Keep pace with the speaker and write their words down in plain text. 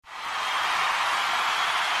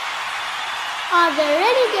Are there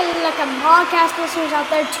any good-looking podcast listeners out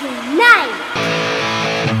there tonight?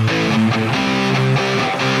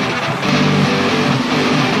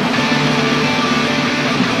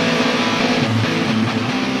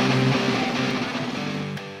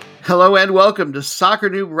 Hello and welcome to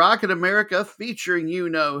Soccernoob, Rockin America, featuring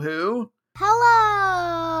you-know-who.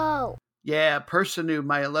 Hello! Yeah, Soccernoob,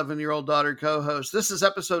 my 11-year-old daughter co-host. This is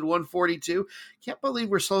episode 142. Can't believe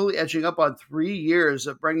we're slowly edging up on 3 years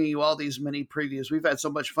of bringing you all these mini previews. We've had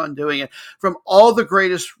so much fun doing it from all the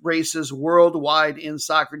greatest races worldwide in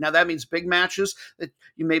soccer. Now, that means big matches that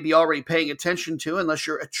you may be already paying attention to, unless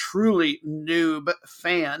you're a truly noob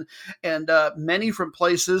fan, and many from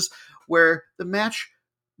places where the match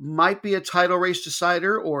might be a title race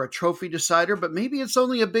decider or a trophy decider, but maybe it's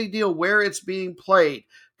only a big deal where it's being played.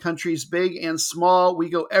 Countries big and small, we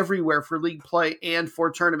go everywhere for league play and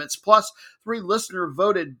for tournaments. Plus, 3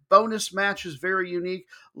 listener-voted bonus matches, very unique.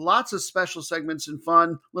 Lots of special segments and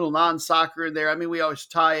fun, little non-soccer in there. I mean, we always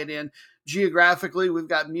tie it in. Geographically, we've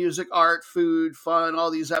got music, art, food, fun, all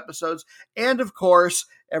these episodes. And, of course,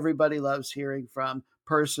 everybody loves hearing from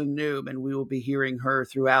Soccernoob, and we will be hearing her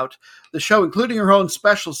throughout the show, including her own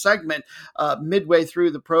special segment midway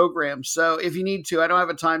through the program. So if you need to, I don't have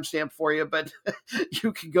a timestamp for you, but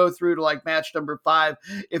you can go through to like match number 5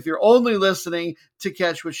 if you're only listening to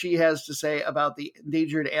catch what she has to say about the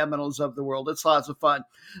endangered animals of the world. It's lots of fun.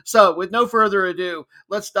 So with no further ado,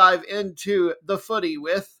 let's dive into the footy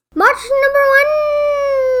with Match number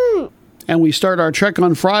 1! And we start our trek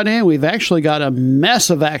on Friday, and we've actually got a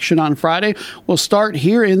mess of action on Friday. We'll start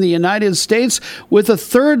here in the United States with a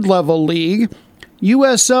third-level league.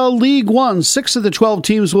 USL League One, 6 of the 12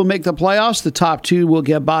 teams will make the playoffs. The top 2 will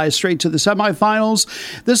get by straight to the semifinals.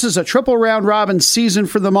 This is a triple round-robin season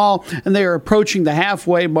for them all, and they are approaching the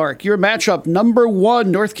halfway mark. Your matchup, number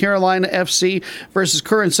 1, North Carolina FC versus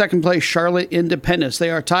current second-place Charlotte Independence.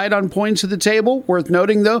 They are tied on points at the table. Worth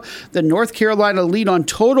noting, though, that North Carolina lead on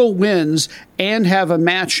total wins and have a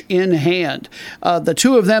match in hand. The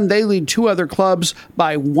 2 of them, they lead 2 other clubs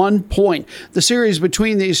by 1 point. The series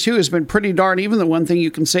between these 2 has been pretty darn even. The one thing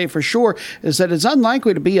you can say for sure is that it's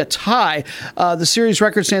unlikely to be a tie. The series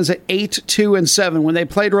record stands at 8-2-7. When they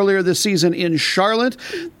played earlier this season in Charlotte,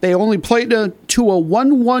 they only played to a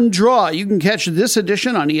 1-1 draw. You can catch this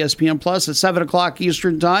edition on ESPN Plus at 7 o'clock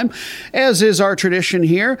Eastern Time. As is our tradition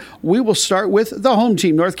here, we will start with the home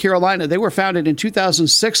team, North Carolina. They were founded in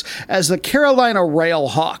 2006 as the Carolina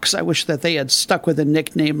Railhawks. I wish that they had stuck with a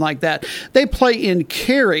nickname like that. They play in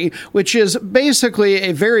Cary, which is basically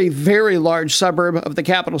a very, very large suburb of the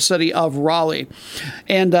capital city of Raleigh.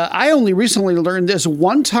 And I only recently learned this.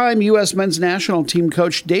 One-time U.S. men's national team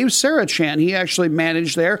coach Dave Sarachan, he actually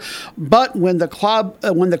managed there. But when the club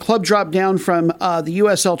dropped down from the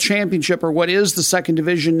USL Championship, or what is the second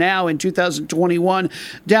division now in 2021,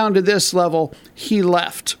 down to this level, he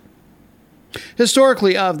left.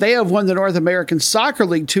 Historically, they have won the North American Soccer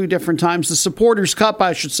League 2 different times. The Supporters Cup,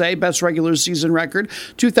 I should say, best regular season record.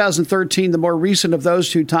 2013, the more recent of those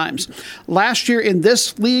 2 times. Last year in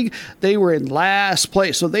this league, they were in last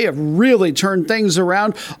place. So they have really turned things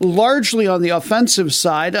around, largely on the offensive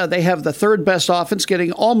side. They have the 3rd best offense,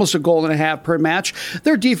 getting almost a goal and a half per match.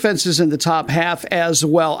 Their defense is in the top half as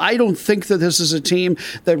well. I don't think that this is a team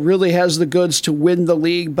that really has the goods to win the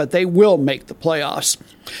league, but they will make the playoffs.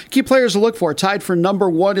 Key players to look for. Tied for number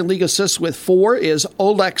 1 in league assists with 4 is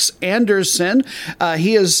Olex Anderson.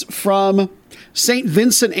 He is from St.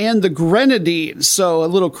 Vincent and the Grenadines, so a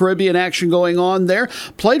little Caribbean action going on there.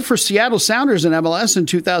 Played for Seattle Sounders in MLS in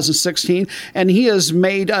 2016, and he has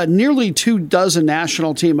made nearly 24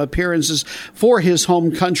 national team appearances for his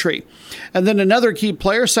home country. And then another key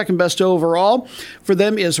player, second best overall for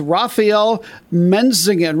them, is Rafael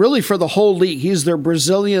Menzigan, really for the whole league. He's their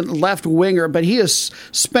Brazilian left winger, but he has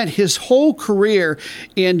spent his whole career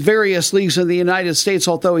in various leagues in the United States,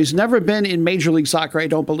 although he's never been in Major League Soccer, I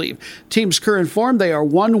don't believe. Team's current form, they are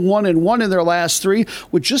 1-1-1 in their last 3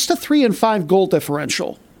 with just a 3-5 goal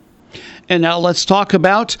differential. And now let's talk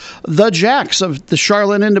about the Jacks of the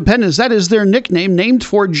Charlotte Independence. That is their nickname, named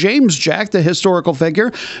for James Jack, the historical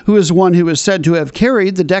figure, who is one who is said to have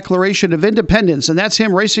carried the Declaration of Independence. And that's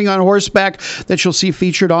him racing on horseback that you'll see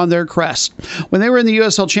featured on their crest. When they were in the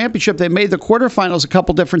USL Championship, they made the quarterfinals a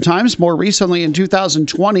couple different times, more recently in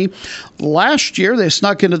 2020. Last year, they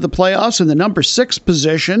snuck into the playoffs in the number 6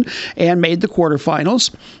 position and made the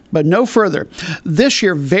quarterfinals. But no further. This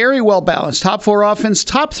year, very well balanced. Top 4 offense,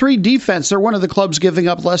 top 3 defense. defense. They're one of the clubs giving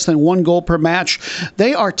up less than 1 goal per match.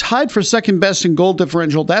 They are tied for second best in goal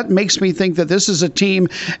differential. That makes me think that this is a team,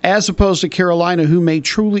 as opposed to Carolina, who may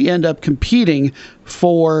truly end up competing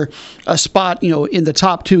for a spot, in the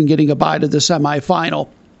top 2 and getting a bye to the semifinal.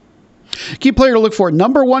 Key player to look for: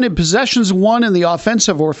 number 1 in possessions won in the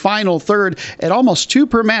offensive or final third at almost 2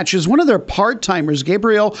 per match is one of their part-timers,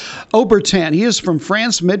 Gabriel Aubertin. He is from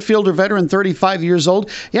France, midfielder, veteran, 35 years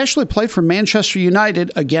old. He actually played for Manchester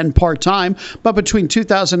United, again part-time, but between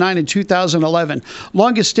 2009 and 2011.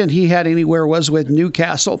 Longest stint he had anywhere was with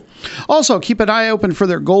Newcastle. Also, keep an eye open for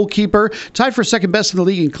their goalkeeper, tied for second best in the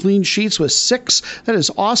league in clean sheets with 6. That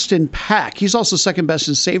is Austin Pack. He's also second best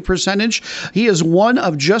in save percentage. He is one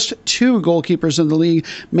of just 2 goalkeepers in the league,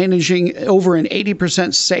 managing over an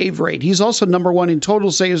 80% save rate. He's also number 1 in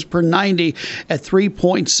total saves per 90 at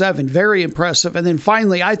 3.7. Very impressive. And then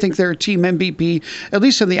finally, I think their team MVP, at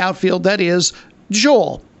least in the outfield, that is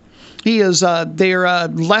Joel. He is their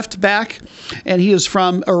left back, and he has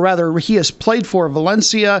played for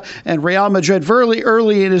Valencia and Real Madrid very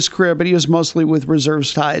early in his career, but he was mostly with reserve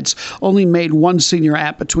sides. Only made 1 senior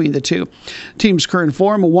app between the two. Team's current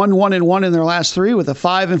form: 1-1-1 in their last 3 with a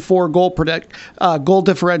 5-4 goal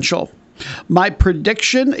differential. My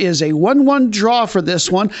prediction is a 1-1 draw for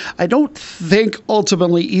this one. I don't think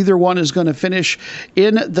ultimately either one is going to finish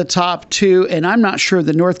in the top 2, and I'm not sure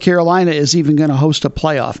that North Carolina is even going to host a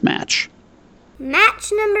playoff match.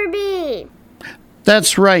 Match number B.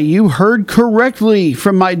 That's right. You heard correctly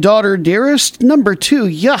from my daughter, dearest. Number 2,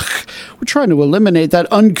 yuck. We're trying to eliminate that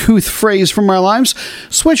uncouth phrase from our lives.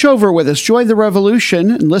 Switch over with us. Join the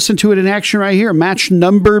revolution and listen to it in action right here. Match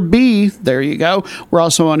number B. There you go. We're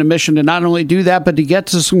also on a mission to not only do that, but to get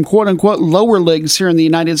to some quote-unquote lower leagues here in the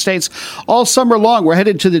United States all summer long. We're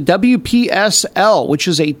headed to the WPSL, which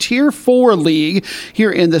is a Tier 4 league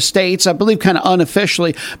here in the States, I believe kind of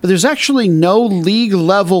unofficially, but there's actually no league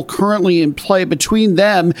level currently in play between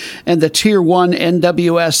them and the Tier 1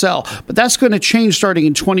 NWSL. But that's going to change starting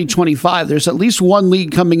in 2025. There's at least one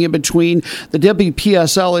league coming in between. The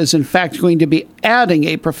WPSL is, in fact, going to be adding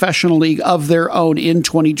a professional league of their own in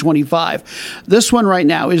 2025. This one right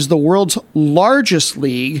now is the world's largest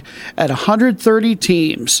league at 130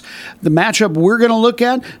 teams. The matchup we're going to look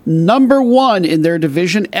at, number 1 in their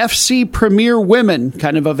division, FC Premier Women,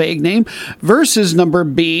 kind of a vague name, versus number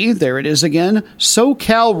B, there it is again,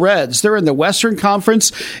 SoCal Reds. They're in the Western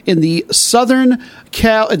Conference in the SoCal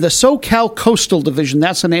Coastal Division.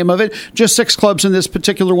 That's the name of it. Just 6 clubs in this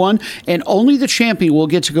particular one, and only the champion will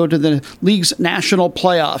get to go to the league's national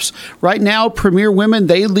playoffs. Right now, Premier Women,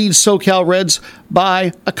 they lead SoCal Reds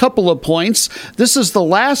by a couple of points. This is the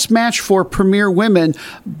last match for Premier Women,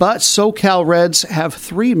 but SoCal Reds have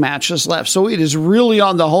 3 matches left, so it is really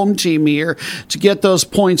on the home team here to get those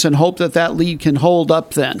points and hope that that lead can hold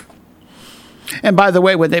up then. And by the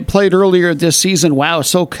way, when they played earlier this season, wow,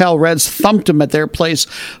 SoCal Reds thumped them at their place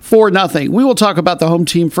 4-0. We will talk about the home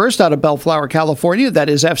team first out of Bellflower, California. That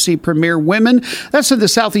is FC Premier Women. That's in the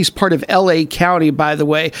southeast part of L.A. County, by the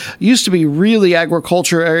way. Used to be really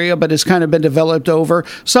agriculture area, but it's kind of been developed over.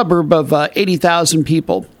 Suburb of 80,000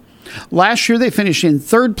 people. Last year, they finished in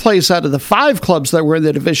 3rd place out of the 5 clubs that were in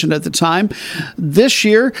the division at the time. This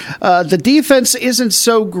year, the defense isn't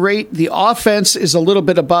so great. The offense is a little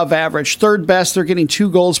bit above average. 3rd best, they're getting 2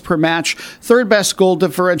 goals per match. 3rd best goal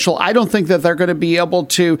differential. I don't think that they're going to be able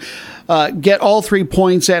to get all 3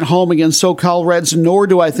 points at home against SoCal Reds, nor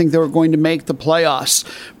do I think they were going to make the playoffs.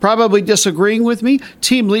 Probably disagreeing with me,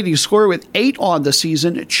 team leading scorer with 8 on the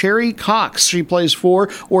season, Cherry Cox. She plays for,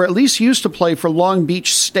 or at least used to play for, Long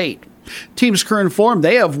Beach State. Team's current form,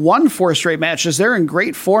 they have won 4 straight matches. They're in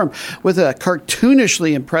great form with a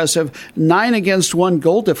cartoonishly impressive 9-1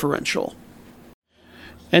 goal differential.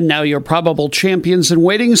 And now your probable champions in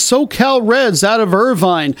waiting, SoCal Reds out of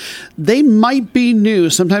Irvine. They might be new,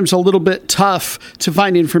 sometimes a little bit tough to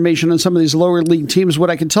find information on some of these lower league teams. What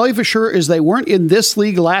I can tell you for sure is they weren't in this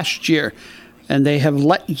league last year, and they have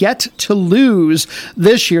yet to lose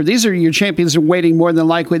this year. These are your champions in waiting more than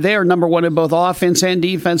likely. They are number 1 in both offense and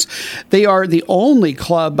defense. They are the only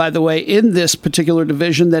club, by the way, in this particular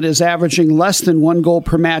division that is averaging less than 1 goal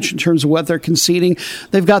per match in terms of what they're conceding.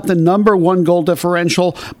 They've got the number 1 goal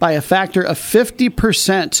differential by a factor of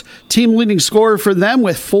 50%. Team leading scorer for them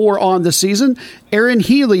with 4 on the season. Erin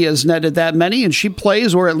Healy has netted that many, and she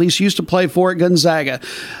plays, or at least used to play for, Gonzaga.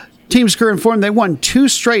 Team's current form, they won 2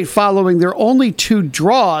 straight following their only 2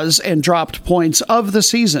 draws and dropped points of the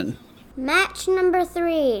season. Match number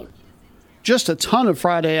 3. Just a ton of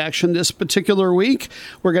Friday action this particular week.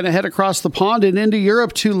 We're going to head across the pond and into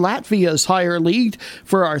Europe to Latvia's higher league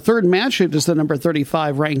for our third match. It is the number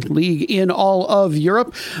 35 ranked league in all of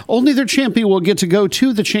Europe. Only their champion will get to go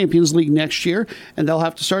to the Champions League next year, and they'll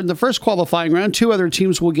have to start in the first qualifying round. Two other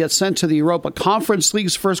teams will get sent to the Europa Conference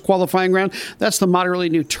League's first qualifying round. That's the moderately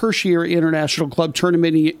new tertiary international club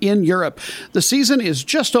tournament in Europe. The season is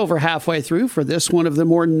just over halfway through for this one of the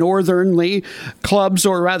more northernly clubs,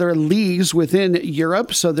 or rather leagues, within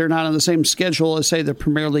Europe, so they're not on the same schedule as, say, the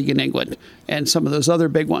Premier League in England and some of those other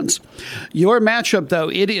big ones. Your matchup, though,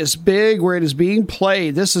 it is big where it is being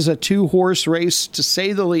played. This is a two-horse race, to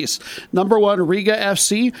say the least. Number 1, Riga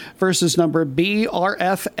FC versus number B,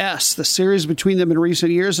 RFS. The series between them in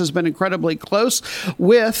recent years has been incredibly close,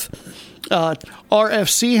 with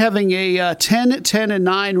RFC having a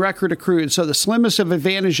 10-10-9 record accrued. So the slimmest of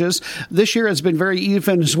advantages this year has been very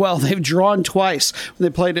even as well. They've drawn twice. When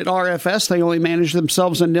they played at RFS, they only managed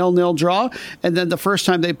themselves a 0-0 draw. And then the first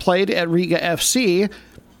time they played at Riga FC,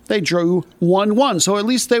 they drew 1-1, so at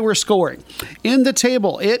least they were scoring. In the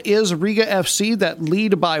table, it is Riga FC that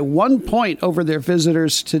lead by 1 point over their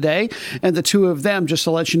visitors today, and the two of them, just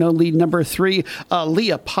to let you know, lead number 3,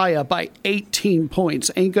 Liepāja, by 18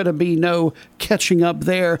 points. Ain't going to be no catching up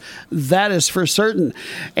there, that is for certain.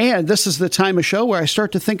 And this is the time of show where I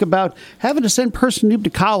start to think about having to send Soccernoob to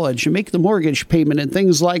college and make the mortgage payment and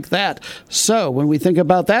things like that. So when we think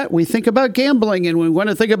about that, we think about gambling, and when we want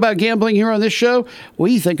to think about gambling here on this show,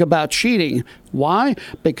 we think about cheating. Why?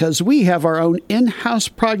 Because we have our own in-house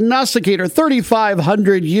prognosticator,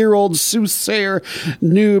 3,500-year-old soothsayer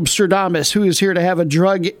Noob Stradamus, who is here to have a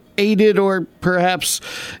drug-aided or perhaps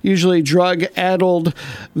usually drug-addled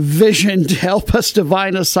vision to help us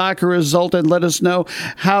divine a soccer result and let us know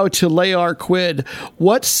how to lay our quid.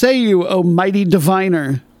 What say you, O mighty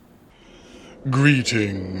diviner?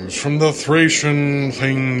 Greetings from the Thracian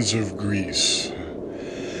plains of Greece.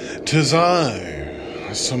 'Tis I.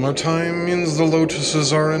 Summertime means the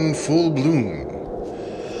lotuses are in full bloom.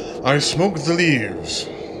 I smoke the leaves,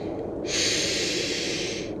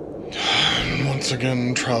 and once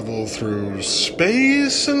again travel through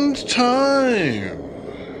space and time.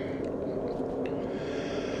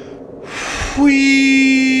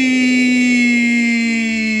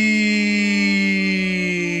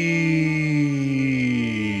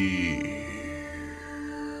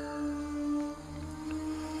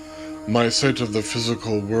 My sight of the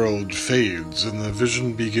physical world fades and the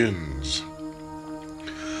vision begins.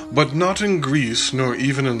 But not in Greece, nor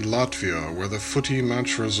even in Latvia, where the footy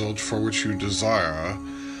match result for which you desire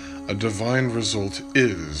a divine result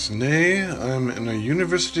is. Nay, I am in a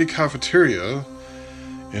university cafeteria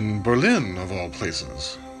in Berlin, of all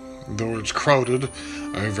places. Though it's crowded,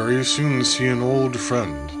 I very soon see an old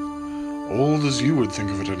friend. Old as you would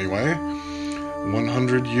think of it anyway.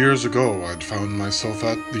 100 years ago, I'd found myself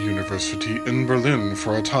at the university in Berlin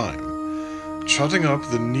for a time, chatting up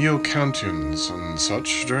the Neo-Kantians and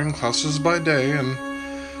such during classes by day and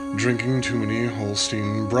drinking too many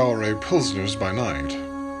Holstein Brauerei Pilsners by night.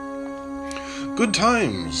 Good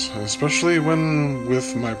times, especially when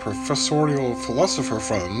with my professorial philosopher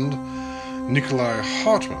friend, Nikolai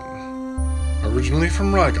Hartmann, originally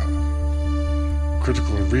from Riga.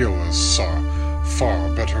 Critical realists are far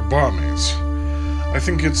better barmaids. I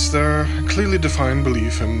think it's their clearly defined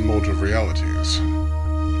belief in molded realities.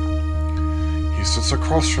 He sits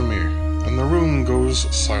across from me, and the room goes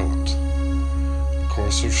silent. A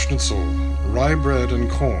course of schnitzel, rye bread, and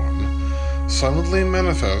corn silently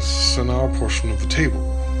manifests in our portion of the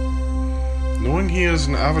table. Knowing he is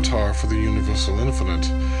an avatar for the universal infinite,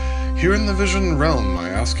 here in the vision realm I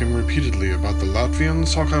ask him repeatedly about the Latvian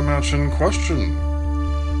soccer match in question.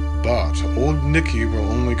 But old Nicky will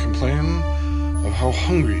only complain of how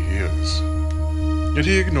hungry he is. Yet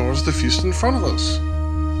he ignores the feast in front of us.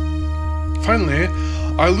 Finally,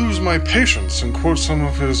 I lose my patience and quote some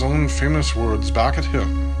of his own famous words back at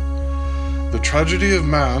him. The tragedy of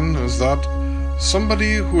man is that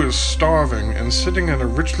somebody who is starving and sitting at a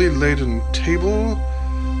richly laden table,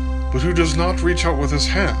 but who does not reach out with his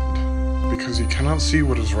hand, because he cannot see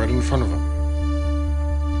what is right in front of him.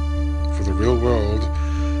 For the real world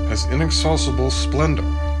has inexhaustible splendor.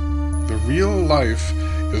 The real life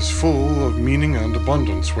is full of meaning and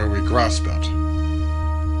abundance where we grasp it.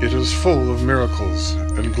 It is full of miracles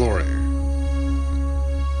and glory.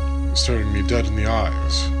 Staring me dead in the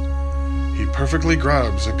eyes, he perfectly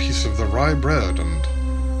grabs a piece of the rye bread and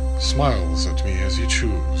smiles at me as he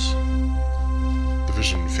chews. The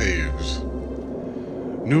vision fades.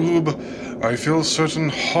 Noob, I feel certain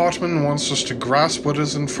Hartmann wants us to grasp what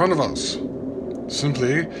is in front of us.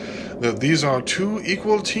 Simply that these are two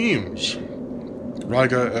equal teams,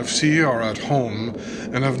 Riga FC are at home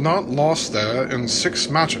and have not lost there in 6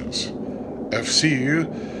 matches. FC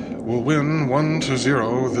will win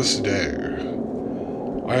 1-0 this day.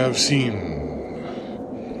 I have seen,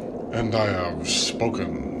 and I have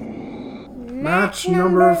spoken. Match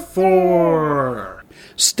number 4.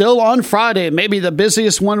 Still on Friday, maybe the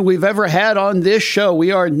busiest one we've ever had on this show.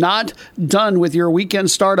 We are not done with your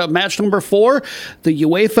weekend startup. Match number 4, the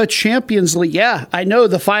UEFA Champions League. Yeah, I know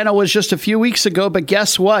the final was just a few weeks ago, but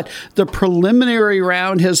guess what? The preliminary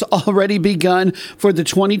round has already begun for the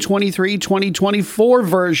 2023-2024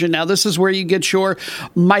 version. Now, this is where you get your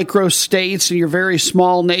micro-states and your very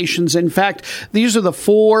small nations. In fact, these are the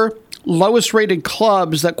 4 lowest rated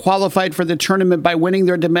clubs that qualified for the tournament by winning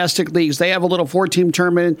their domestic leagues. They have a little 4-team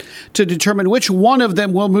tournament to determine which one of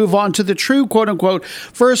them will move on to the true quote-unquote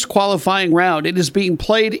first qualifying round. It is being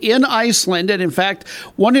played in Iceland, and in fact,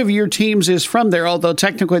 one of your teams is from there, although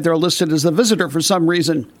technically they're listed as the visitor for some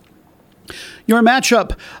reason. Your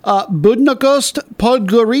matchup, Budnokost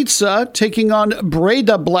Podgorica taking on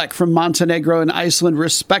Breidablik from Montenegro and Iceland,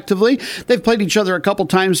 respectively. They've played each other a couple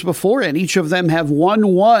times before, and each of them have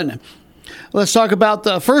 1-1. Let's talk about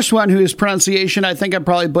the first one, whose pronunciation I think I'm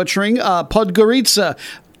probably butchering, Podgorica.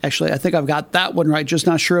 Actually, I think I've got that one right, just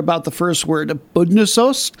not sure about the first word.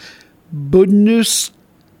 Budnosnost?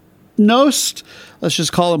 Let's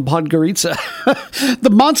just call him Podgorica.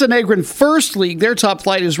 The Montenegrin First League, their top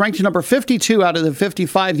flight, is ranked number 52 out of the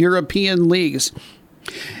 55 European leagues.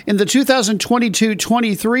 In the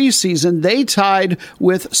 2022-23 season, they tied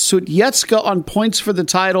with Sutjetska on points for the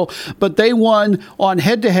title, but they won on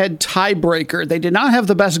head-to-head tiebreaker. They did not have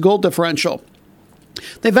the best goal differential.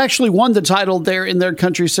 They've actually won the title there in their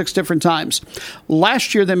country 6 different times.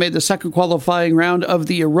 Last year, they made the second qualifying round of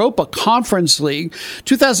the Europa Conference League.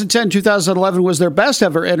 2010-2011 was their best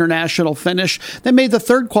ever international finish. They made the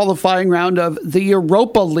third qualifying round of the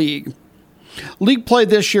Europa League. League play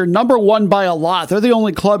this year, number 1 by a lot. They're the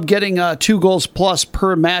only club getting 2 goals plus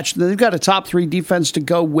per match. They've got a top 3 defense to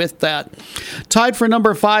go with that. Tied for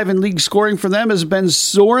number 5 in league scoring for them has been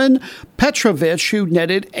Zoran Petrovic, who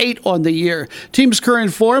netted 8 on the year. Team's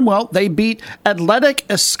current form, well, they beat Athletic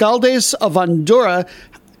Escaldes of Andorra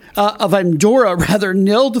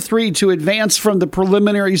 0-3 to advance from the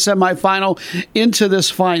preliminary semifinal into this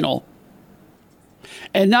final.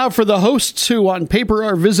 And now for the hosts, who on paper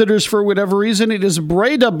are visitors for whatever reason, it is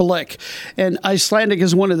Breidablik. And Icelandic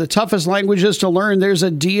is one of the toughest languages to learn. There's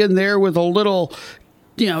a D in there with a little,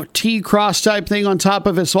 T cross type thing on top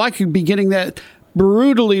of it. So I could be getting that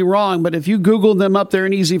brutally wrong. But if you Google them up, they're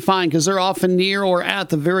an easy find because they're often near or at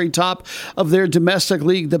the very top of their domestic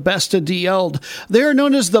league, the Besta DL. They are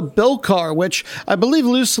known as the Bilkar, which I believe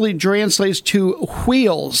loosely translates to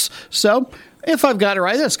wheels. So if I've got it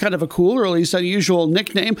right, that's kind of a cool, or at least unusual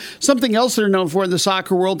nickname. Something else they're known for in the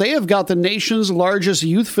soccer world, they have got the nation's largest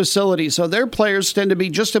youth facility, so their players tend to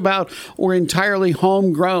be just about or entirely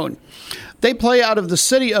homegrown. They play out of the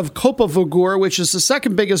city of Kopavugur, which is the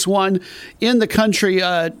second biggest one in the country.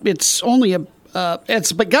 It's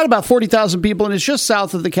got about 40,000 people, and it's just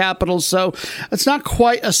south of the capital, so it's not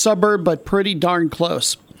quite a suburb, but pretty darn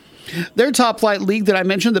close. Their top flight league that I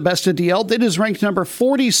mentioned, the Besta DL, it is ranked number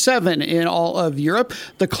 47 in all of Europe.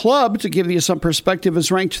 The club, to give you some perspective, is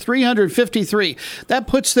ranked 353. That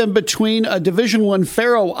puts them between a Division I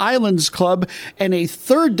Faroe Islands club and a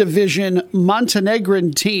third division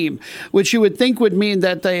Montenegrin team, which you would think would mean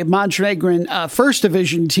that the Montenegrin first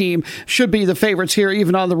division team should be the favorites here,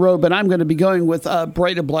 even on the road, but I'm going to be going with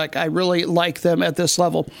Breidablik. I really like them at this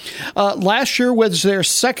level. Last year was their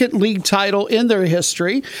second league title in their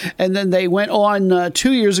history, and then they went on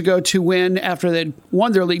 2 years ago to win, after they'd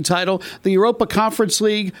won their league title, the Europa Conference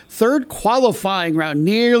League third qualifying round.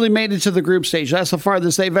 Nearly made it to the group stage. That's the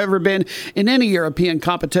farthest they've ever been in any European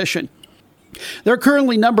competition. They're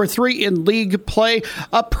currently number 3 in league play,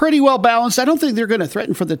 pretty well balanced. I don't think they're going to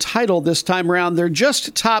threaten for the title this time around. They're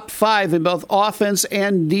just top 5 in both offense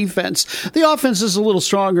and defense. The offense is a little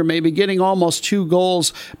stronger, maybe getting almost 2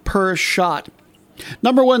 goals per shot.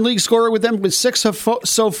 Number 1 league scorer with them with 6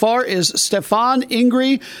 so far is Stefan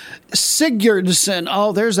Ingri Sigurdsson.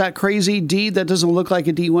 Oh, there's that crazy D that doesn't look like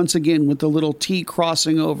a D once again with the little T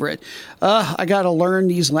crossing over it. I got to learn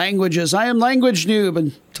these languages. I am language noob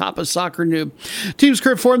and top of Soccernoob. Team's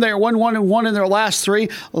current form, they are 1-1-1 in their last 3.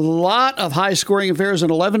 A lot of high scoring affairs,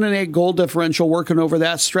 and 11-8 goal differential working over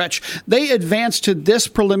that stretch. They advanced to this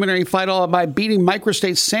preliminary final by beating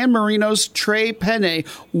microstate San Marino's Tre Penne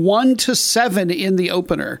 1-7 in the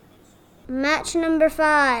opener. Match number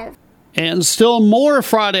 5. And still more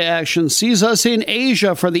Friday action sees us in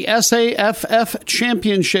Asia for the SAFF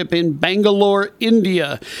Championship in Bangalore,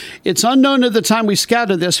 India. It's unknown at the time we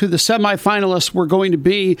scouted this who the semifinalists were going to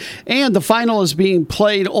be, and the final is being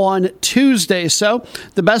played on Tuesday. So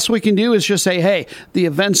the best we can do is just say, hey, the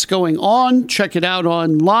event's going on, check it out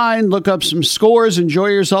online, look up some scores, enjoy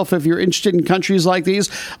yourself if you're interested in countries like these.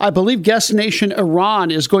 I believe guest nation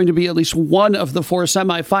Iran is going to be at least one of the 4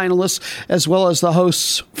 semifinalists, as well as the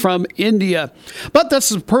hosts from India. But that's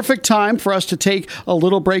the perfect time for us to take a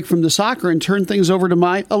little break from the soccer and turn things over to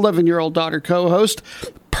my 11-year-old daughter co-host,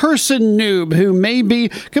 Person Noob, who may be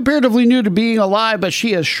comparatively new to being alive, but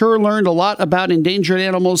she has sure learned a lot about endangered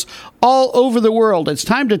animals all over the world. It's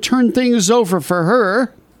time to turn things over for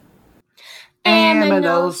her.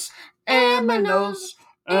 Aminos, aminos,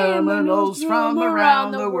 aminos from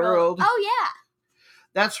around the world. Oh, yeah.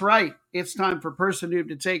 That's right. It's time for Person Noob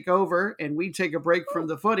to take over, and we take a break from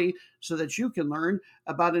the footy so that you can learn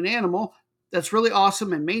about an animal that's really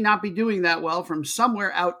awesome and may not be doing that well from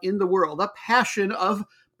somewhere out in the world. A passion of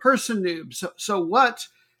Person Noob. So what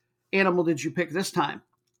animal did you pick this time?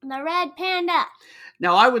 The red panda.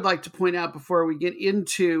 Now, I would like to point out before we get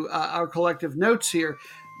into our collective notes here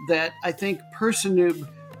that I think Person Noob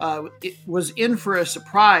was in for a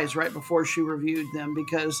surprise right before she reviewed them,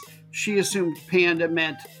 because she assumed panda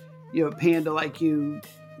meant, panda like you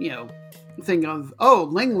think of,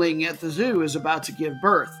 Ling Ling at the zoo is about to give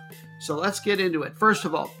birth. So let's get into it. First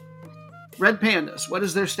of all, red pandas, what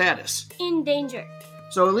is their status? In danger.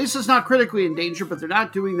 So at least it's not critically endangered, but they're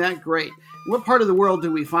not doing that great. What part of the world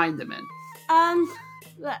do we find them in?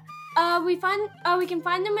 We can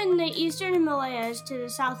find them in the eastern Himalayas to the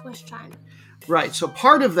southwest China. Right, so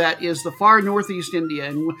part of that is the far northeast India,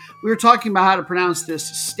 and we were talking about how to pronounce this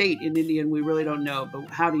state in India, and we really don't know,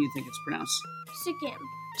 but how do you think it's pronounced? Sikkim.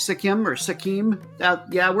 Sikkim or Sikkim?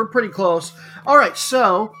 Yeah, we're pretty close. All right,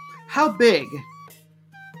 so how big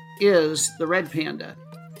is the red panda?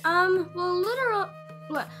 A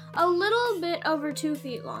little bit over 2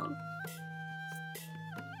 feet long.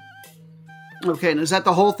 Okay, and is that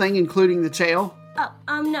the whole thing, including the tail?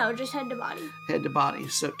 No, just head to body. Head to body.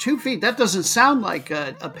 So 2 feet, that doesn't sound like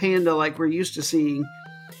a panda like we're used to seeing,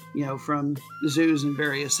 from the zoos and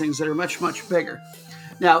various things that are much, much bigger.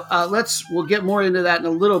 Now, we'll get more into that in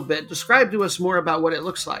a little bit. Describe to us more about what it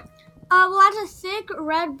looks like. Well, it has a thick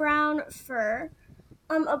red-brown fur,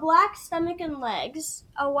 a black stomach and legs,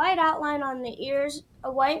 a white outline on the ears,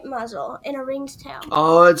 a white muzzle, and a ringed tail.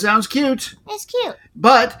 Oh, it sounds cute. It's cute.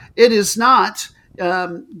 But it is not.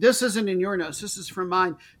 This isn't in your notes. This is from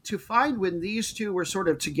mine. To find when these two were sort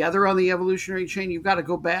of together on the evolutionary chain, you've got to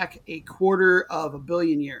go back 250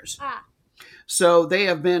 million years. So they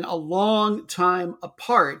have been a long time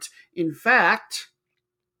apart. In fact,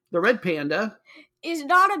 the red panda is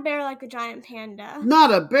not a bear like a giant panda.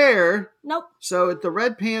 Not a bear? Nope. So it's the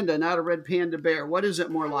red panda, not a red panda bear. What is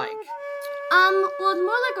it more like? Well, it's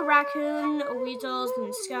more like a raccoon, weasels,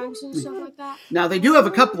 and skunks and stuff like that. Now, they do have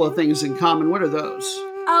a couple of things in common. What are those?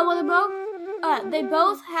 Well, they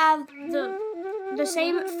both have the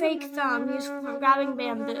same fake thumb used for grabbing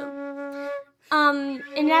bamboo. And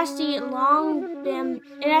it has to eat lots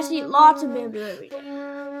of bamboo every day.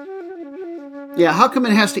 Yeah, how come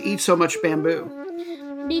it has to eat so much bamboo?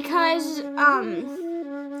 Because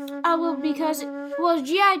its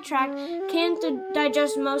GI tract can't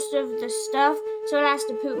digest most of the stuff, so it has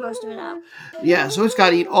to poop most of it out. Yeah, so it's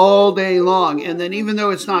got to eat all day long. And then even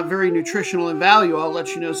though it's not very nutritional in value, I'll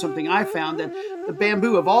let you know something I found, that the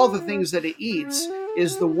bamboo, of all the things that it eats,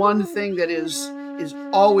 is the one thing that is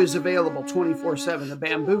always available 24/7. The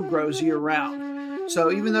bamboo grows year-round.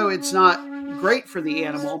 So even though it's not great for the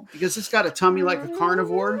animal, because it's got a tummy like a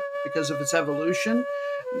carnivore because of its evolution,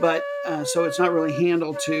 but so it's not really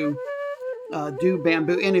handled to do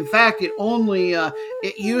bamboo. And in fact, it only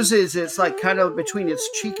it uses, it's like kind of between its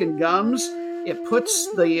cheek and gums, it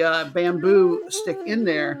puts the bamboo stick in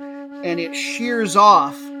there and it shears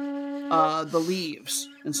off the leaves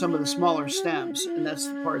and some of the smaller stems, and that's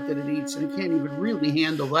the part that it eats, and it can't even really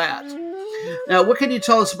handle that. Now, what can you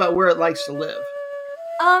tell us about where it likes to live?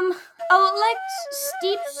 It likes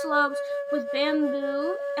steep slopes with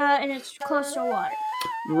bamboo, and it's close to water.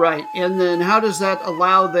 Right, and then how does that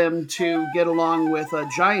allow them to get along with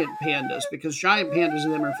giant pandas? Because giant pandas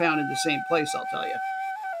and them are found in the same place, I'll tell you.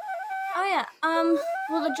 Oh yeah.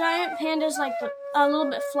 Well, the giant pandas like a little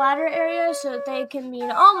bit flatter area, so that they can be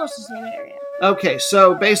in almost the same area. Okay,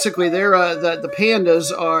 so basically, they're the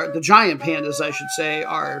pandas are the giant pandas, I should say,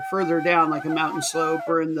 are further down like a mountain slope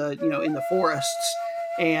or in the in the forests.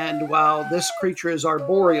 And while this creature is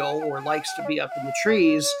arboreal or likes to be up in the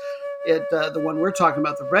trees, The one we're talking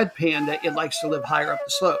about, the red panda, it likes to live higher up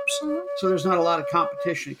the slopes. Mhm. So there's not a lot of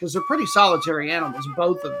competition because they're pretty solitary animals,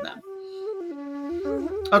 both of them.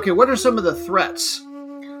 Okay, what are some of the threats?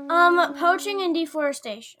 Poaching and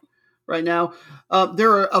deforestation. Right now,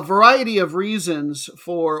 there are a variety of reasons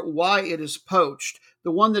for why it is poached.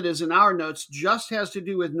 The one that is in our notes just has to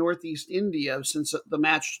do with Northeast India, since the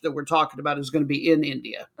match that we're talking about is going to be in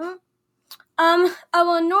India.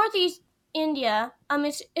 Well, in Northeast India,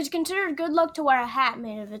 it's considered good luck to wear a hat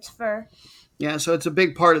made of its fur. Yeah, so it's a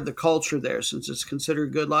big part of the culture there, since it's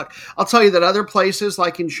considered good luck. I'll tell you that other places,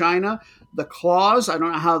 like in China, the claws, I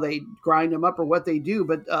don't know how they grind them up or what they do,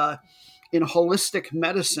 but in holistic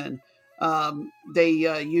medicine, they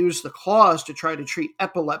use the claws to try to treat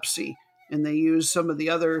epilepsy, and they use some of the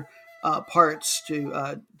other parts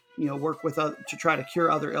to work with to try to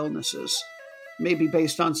cure other illnesses. Maybe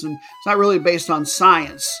based on it's not really based on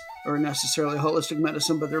science or necessarily holistic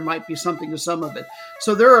medicine, but there might be something to some of it.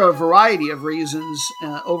 So there are a variety of reasons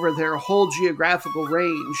over their whole geographical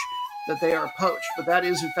range that they are poached, but that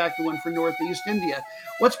is in fact the one for Northeast India.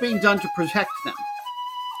 What's being done to protect them?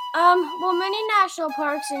 Well, many national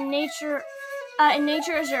parks and nature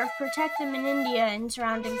reserve protect them in India and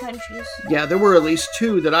surrounding countries. Yeah, there were at least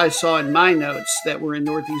 2 that I saw in my notes that were in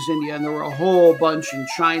Northeast India, and there were a whole bunch in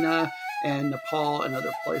China and Nepal and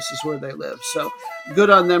other places where they live. So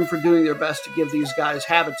good on them for doing their best to give these guys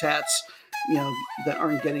habitats, that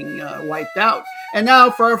aren't getting wiped out. And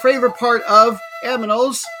now for our favorite part of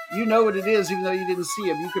aminals, you know what it is, even though you didn't see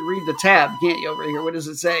him. You can read the tab, can't you, over here? What does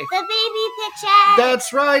it say? The baby picture.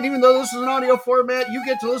 That's right. Even though this is an audio format, you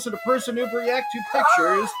get to listen to Soccernoob react to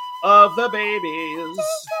pictures of the babies.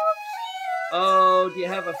 Oh, do you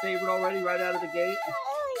have a favorite already right out of the gate?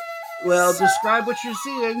 Well, describe what you're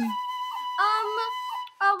seeing.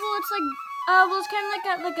 It's kind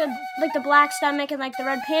of like the black stomach and like the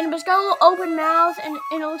red panda, but it's got a little open mouth, and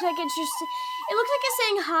it looks like it's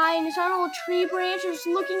saying hi, and it's on a little tree branch, and it's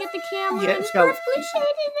looking at the camera. Yeah, and it's perfectly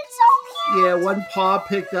shaded. It's so cute. Yeah, one paw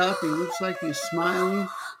picked up. He looks like he's smiling.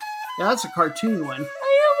 Yeah, that's a cartoon one. I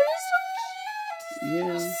know, but it's so cute.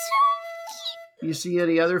 Yeah. It's so cute. You see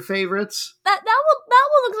any other favorites? That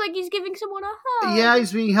one looks like he's giving someone a hug. Yeah,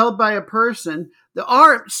 he's being held by a person. The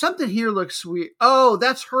arm, something here looks weird. Oh,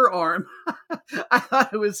 that's her arm. I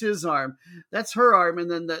thought it was his arm. That's her arm,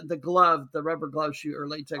 and then the glove, the rubber glove or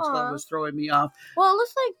latex glove was throwing me off. Well, it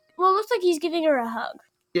looks like he's giving her a hug.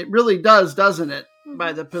 It really does, doesn't it? Mm-hmm.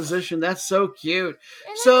 By the position. That's so cute.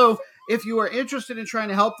 So if you are interested in trying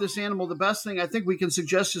to help this animal, the best thing I think we can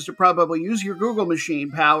suggest is to probably use your Google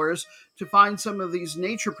machine powers to find some of these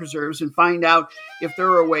nature preserves and find out if there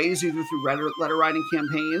are ways, either through letter writing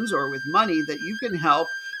campaigns or with money, that you can help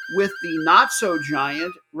with the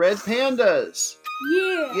not-so-giant red pandas.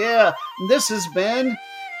 Yeah. Yeah. This has been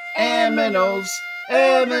Aminals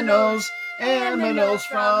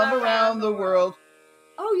from around the world.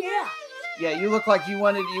 Oh, yeah. Yeah, you look like you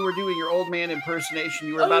were doing your old man impersonation.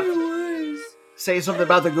 You were about to say something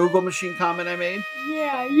about the Google machine comment I made.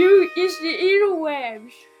 Yeah, it's the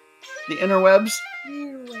interwebs. The interwebs?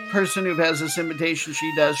 Interwebs. Person who has this imitation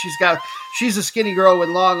she does. She's a skinny girl with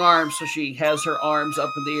long arms, so she has her arms up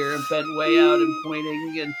in the air and bent way out and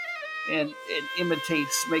pointing and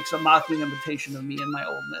makes a mocking imitation of me and my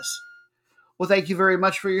oldness. Well, thank you very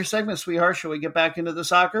much for your segment, sweetheart. Shall we get back into the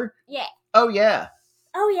soccer? Yeah. Oh, yeah.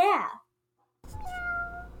 Oh, yeah.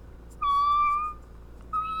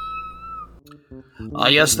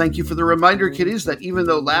 Yes, thank you for the reminder, kiddies, that even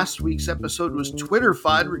though last week's episode was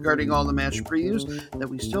Twitter-fied regarding all the match previews, that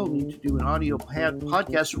we still need to do an audio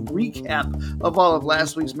podcast recap of all of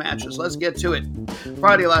last week's matches. Let's get to it.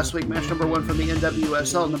 Friday last week, match number 1 from the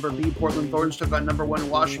NWSL. Number B, Portland Thorns took on number 1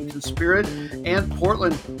 Washington Spirit, and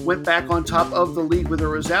Portland went back on top of the league with a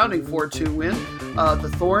resounding 4-2 win. The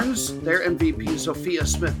Thorns, their MVP, Sophia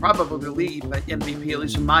Smith, probably the league MVP, at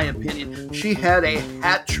least in my opinion. She had a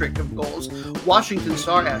hat trick of goals. Washington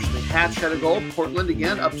star Ashley Hatch had a goal. Portland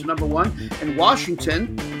again up to number 1. And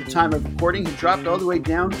Washington, at the time of recording, had dropped all the way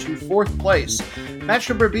down to 4th place. Match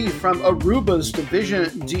number B from Aruba's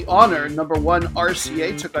Division d'Honneur. Number 1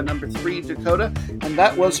 RCA took on number 3 Dakota, and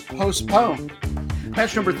that was postponed.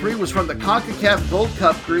 Match number 3 was from the CONCACAF Gold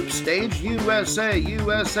Cup group stage.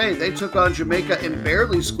 USA. They took on Jamaica and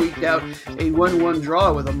barely squeaked out a 1-1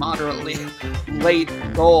 draw with a moderately late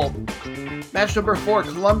goal. Match number 4,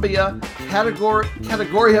 Colombia,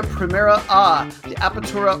 Categoria Primera A, the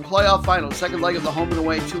Apertura playoff final. Second leg of the home and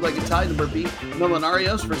away two-legged tie. Number B,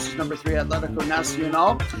 Millonarios versus number 3, Atlético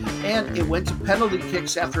Nacional. And it went to penalty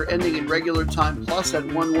kicks after ending in regular time plus at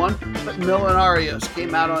 1-1. But Millonarios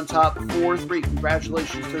came out on top 4-3.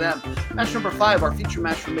 Congratulations to them. Match number 5, our feature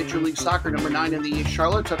match for Major League Soccer. Number 9 in the East,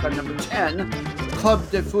 Charlotte took on number 10, Club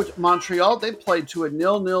de Foot Montreal. They played to a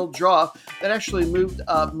 0-0 draw that actually moved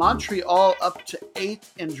Montreal up to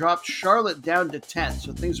 8th and dropped Charlotte down to 10th.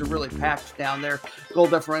 So things are really packed down there. Goal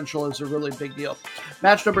differential is a really big deal.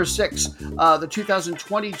 Match number 6, the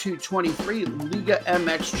 2022-23 Liga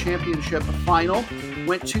MX Championship final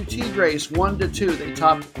went to Tigres 1-2. They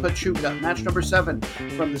topped Pachuca. Match number 7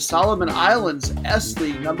 from the Solomon Islands S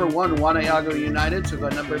League. Number 1 Wanayago United took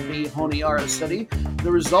on number B Honiara City.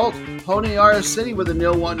 The result, Honiara City with a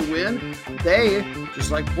 0-1 win. They,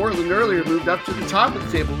 just like Portland earlier, moved up to the top of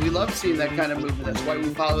the table. We love seeing that kind of movement. That's why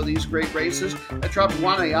we follow these great races. That dropped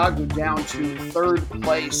Wanayago down to 3rd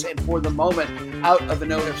place and for the moment out of an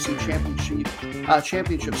OFC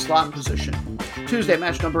championship slot position. Tuesday,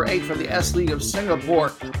 match number 8 for the S League of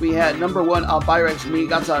Singapore. We had number 1 Albirex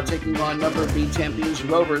Niigata taking on number B Tampines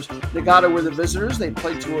Rovers. Niigata were the visitors. They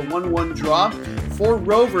played to a 1-1 draw. For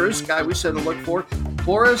Rovers, guy we said to look for,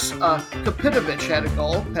 Boris Kapitovic had a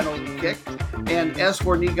goal, penalty kick. And as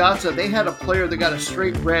for Niigata, they had a player that got a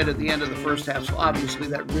straight red at the end of the first half, so obviously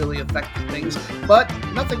that really affected things. But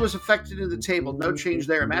nothing was affected in the table. No change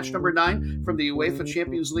there. Match number 9 from the UEFA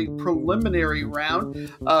Champions League preliminary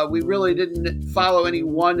round. We really didn't follow any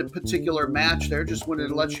one particular match there. Just wanted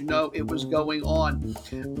to let you know it was going on.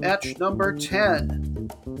 Match number 10.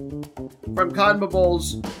 From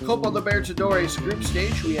CONMEBOL's Copa Libertadores group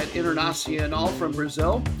stage, we had Internacional from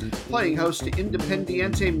Brazil playing host to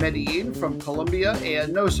Independiente Medellin from Colombia,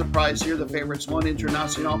 and no surprise here, the favorites won.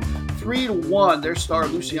 Internacional 3-1. Their star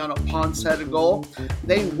Luciano Ponce had a goal.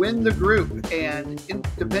 They win the group, and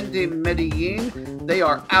Independiente Medellin, they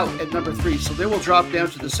are out at number 3, so they will drop down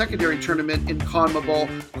to the secondary tournament in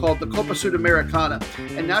CONMEBOL called the Copa Sudamericana.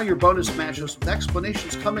 And now your bonus matches with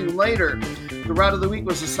explanations coming later. The route of the week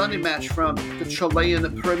was a Sunday match from the Chilean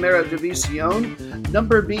Primera División.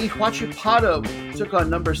 Number B, Huachipato took on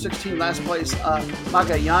number 16, last place,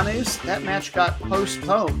 Magallanes. That match got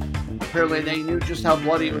postponed. Apparently they knew just how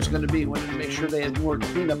bloody it was going to be. Wanted to make sure they had more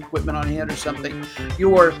cleanup equipment on hand or something.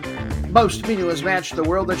 Your most meaningless match in the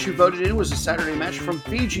world that you voted in was a Saturday match from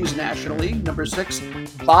Fiji's National League. Number 6,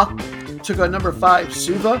 Ba took on number 5,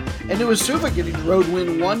 Suva, and it was Suva getting the road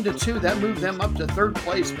win 1-2. That moved them up to 3rd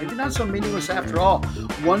place. Maybe not so meaningless after all.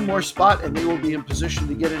 One more spot, and they will be in position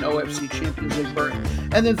to get an OFC Champions League berth.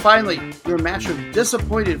 And then finally, your match of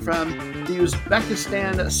disappointed from the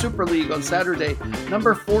Uzbekistan Super League on Saturday.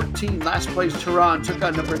 Number 14, last place Tehran, took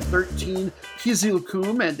on number 13,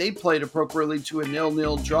 Kizilkum, and they played appropriately to a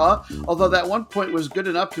 0-0 draw, although that 1 point was good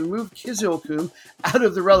enough to move Kizilkum out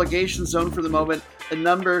of the relegation zone for the moment and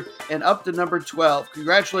up to number 12.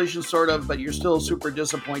 Congratulations, sort of, but you're still super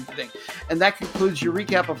disappointing. And that concludes your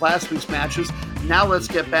recap of last week's matches. Now let's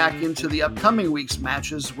get back into the upcoming week's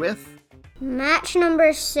matches with match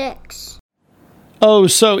number 6. Oh,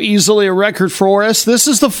 so easily a record for us. This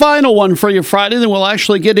is the final one for you Friday. Then we'll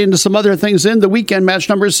actually get into some other things in the weekend. Match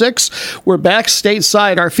number 6. We're back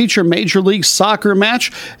stateside. Our feature Major League Soccer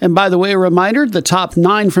match. And by the way, a reminder, the top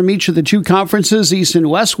 9 from each of the 2 conferences, East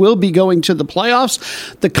and West, will be going to the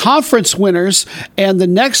playoffs. The conference winners and the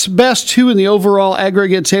next best 2 in the overall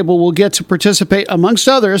aggregate table will get to participate, amongst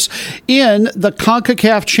others, in the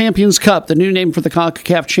CONCACAF Champions Cup, the new name for the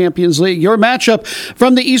CONCACAF Champions League. Your matchup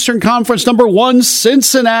from the Eastern Conference, number 1,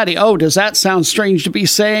 Cincinnati. Oh, does that sound strange to be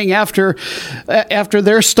saying after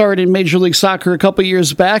their start in Major League Soccer a couple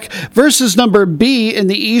years back, versus number B in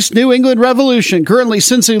the East, New England Revolution. Currently,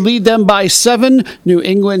 Cincy lead them by 7. New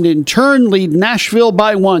England, in turn, lead Nashville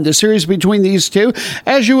by 1. The series between these two,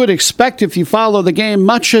 as you would expect if you follow the game,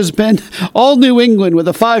 much has been all New England with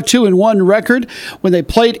a 5-2-1 record. When they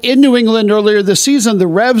played in New England earlier this season, the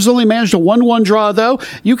Revs only managed a 1-1 draw, though.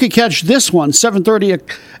 You could catch this one, 7:30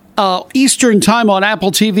 Eastern time on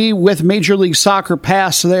Apple TV with Major League Soccer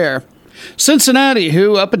Pass there. Cincinnati,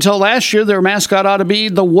 who up until last year, their mascot ought to be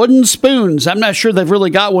the Wooden Spoons. I'm not sure they've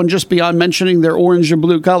really got one just beyond mentioning their orange and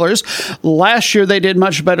blue colors. Last year, they did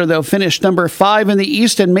much better, though. Finished number 5 in the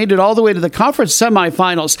East and made it all the way to the conference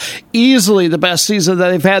semifinals. Easily the best season that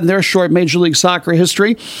they've had in their short Major League Soccer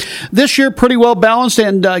history. This year, pretty well balanced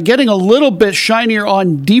and getting a little bit shinier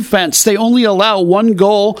on defense. They only allow 1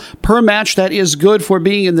 goal per match. That is good for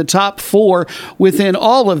being in the top 4 within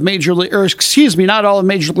all of Major League, not all of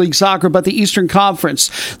Major League Soccer, Soccer, but the Eastern Conference.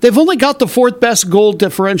 They've only got the fourth best goal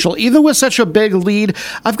differential. Even with such a big lead,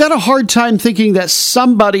 I've got a hard time thinking that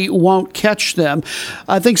somebody won't catch them.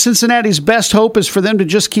 I think Cincinnati's best hope is for them to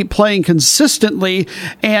just keep playing consistently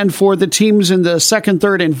and for the teams in the second,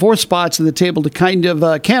 third, and fourth spots of the table to kind of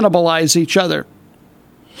cannibalize each other.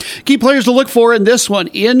 Key players to look for in this one.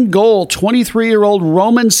 In goal, 23-year-old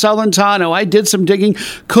Roman Celentano. I did some digging.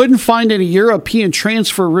 Couldn't find any European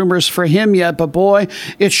transfer rumors for him yet, but boy,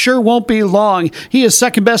 it sure won't be long. He is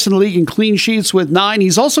second best in the league in clean sheets with 9.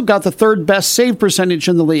 He's also got the third best save percentage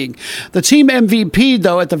in the league. The team MVP,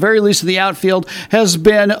 though, at the very least in the outfield, has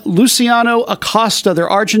been Luciano Acosta, their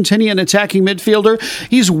Argentinian attacking midfielder.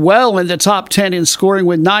 He's well in the top 10 in scoring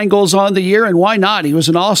with 9 goals on the year, and why not? He was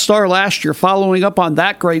an all-star last year, following up on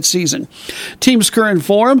that great season. Team's current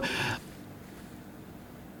form,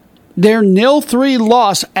 their 0-3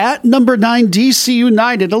 loss at number 9 DC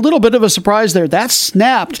United. A little bit of a surprise there. That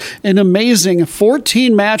snapped an amazing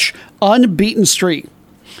 14-match unbeaten streak.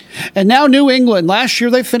 And now New England. Last year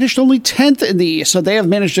they finished only 10th in the East, so they have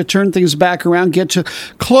managed to turn things back around, get to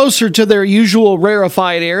closer to their usual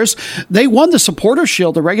rarefied airs. They won the Supporters'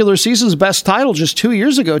 Shield, the regular season's best title, just 2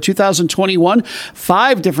 years ago, 2021.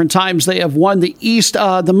 5 different times they have won the East.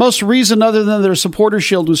 The most recent other than their Supporters'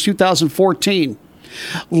 Shield was 2014.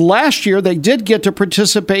 Last year, they did get to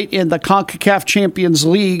participate in the CONCACAF Champions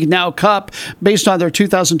League, now Cup, based on their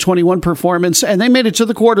 2021 performance, and they made it to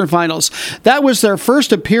the quarterfinals. That was their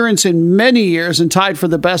first appearance in many years and tied for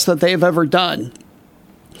the best that they've ever done.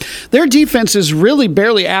 Their defense is really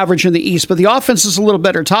barely average in the East, but the offense is a little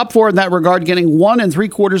better. Top 4 in that regard, getting 1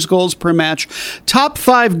 3/4 goals per match. Top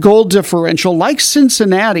 5 goal differential. Like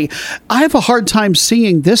Cincinnati, I have a hard time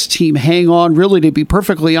seeing this team hang on, really, to be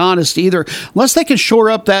perfectly honest, either, unless they can shore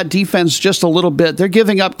up that defense just a little bit. They're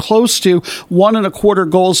giving up close to 1 1/4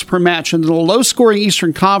 goals per match. And in the low-scoring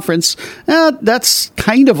Eastern Conference, that's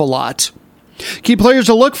kind of a lot. Key players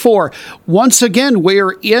to look for. Once again,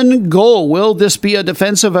 we're in goal. Will this be a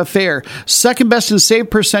defensive affair? Second best in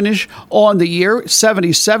save percentage on the year,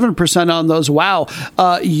 77% on those. Wow.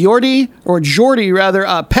 Jordi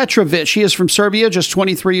Petrovic. He is from Serbia, just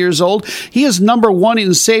 23 years old. He is number 1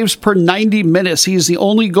 in saves per 90 minutes. He is the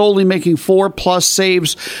only goalie making 4+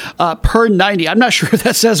 saves per 90. I'm not sure if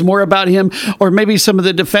that says more about him or maybe some of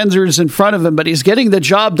the defenders in front of him, but he's getting the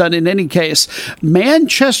job done in any case.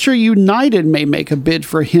 Manchester United may make a bid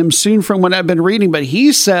for him soon from what I've been reading, but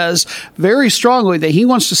he says very strongly that he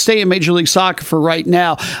wants to stay in Major League Soccer for right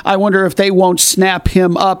now. I wonder if they won't snap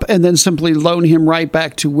him up and then simply loan him right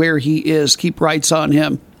back to where he is. Keep rights on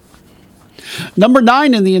him. Number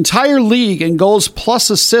 9 in the entire league in goals plus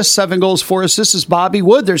assists, 7 goals, 4 assists, is Bobby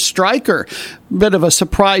Wood, their striker. Bit of a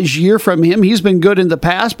surprise year from him. He's been good in the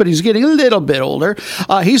past, but he's getting a little bit older.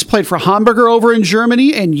 He's played for Hamburger over in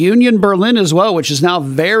Germany and Union Berlin as well, which is now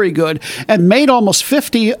very good, and made almost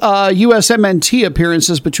 50 USMNT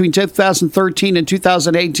appearances between 2013 and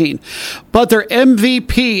 2018. But their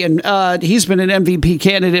MVP, and he's been an MVP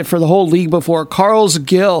candidate for the whole league before, Carlos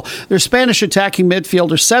Gil, their Spanish attacking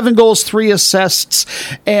midfielder, 7 goals, 3 assists,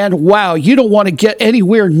 and wow, you don't want to get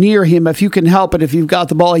anywhere near him if you can help it if you've got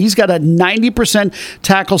the ball. He's got a 90%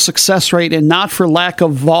 tackle success rate, and not for lack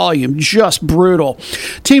of volume. Just brutal.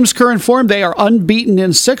 Team's current form, they are unbeaten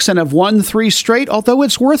in 6 and have won 3 straight, although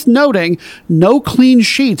it's worth noting, no clean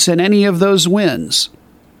sheets in any of those wins.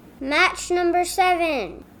 Match number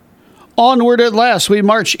 7. Onward at last, we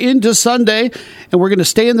march into Sunday, and we're going to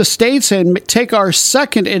stay in the States and take our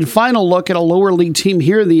second and final look at a lower league team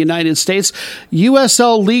here in the United States,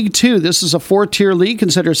 USL League 2. This is a 4-tier league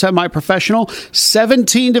considered semi-professional,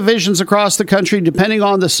 17 divisions across the country, depending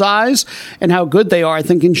on the size and how good they are. I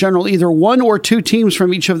think in general, either 1 or 2 teams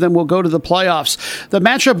from each of them will go to the playoffs. The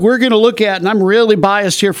matchup we're going to look at, and I'm really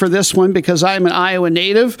biased here for this one because I'm an Iowa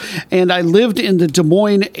native, and I lived in the Des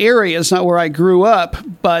Moines area. It's not where I grew up,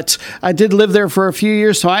 but I did live there for a few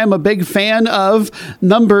years, so I am a big fan of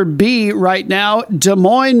number B right now, Des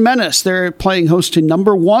Moines Menace. They're playing host to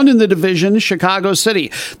number 1 in the division, Chicago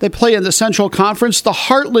City. They play in the Central Conference, the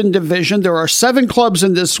Heartland Division. There are 7 clubs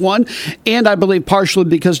in this one, and I believe partially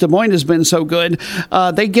because Des Moines has been so good,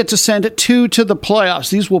 they get to send 2 to the playoffs.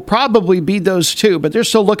 These will probably be those 2, but they're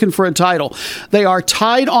still looking for a title. They are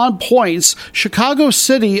tied on points. Chicago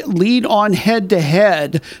City lead on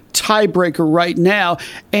head-to-head tiebreaker right now,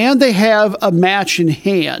 and they have a match in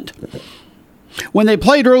hand. When they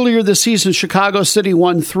played earlier this season, Chicago City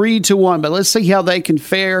won 3-1, but let's see how they can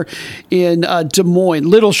fare in Des Moines.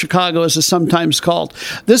 Little Chicago, as it's sometimes called.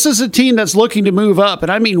 This is a team that's looking to move up,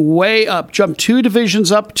 and I mean way up, jump 2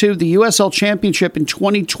 divisions up to the USL Championship in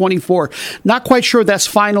 2024. Not quite sure that's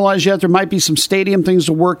finalized yet. There might be some stadium things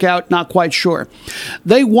to work out, not quite sure.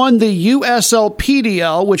 They won the USL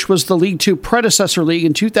PDL, which was the League 2 predecessor league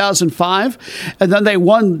in 2005, and then they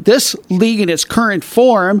won this league in its current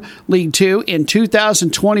form, League 2, in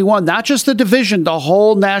 2021. Not just the division, the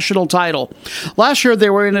whole national title. Last year, they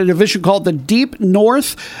were in a division called the Deep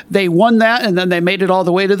North. They won that, and then they made it all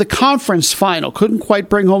the way to the conference final. Couldn't quite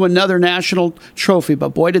bring home another national trophy, but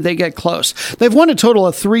boy, did they get close. They've won a total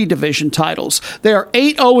of 3 division titles. They are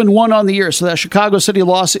 8-0-1 on the year, so that Chicago City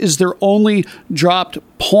loss is their only dropped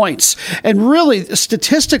points. And really,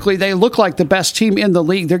 statistically, they look like the best team in the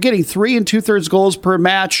league. They're getting 3 2/3 goals per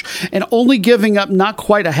match and only giving up not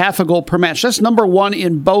quite a half a goal per match. That's number 1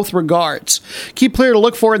 in both regards. Key player to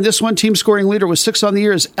look for in this one, team scoring leader with 6 on the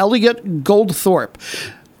year, is Elliot Goldthorpe.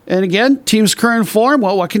 And again, team's current form,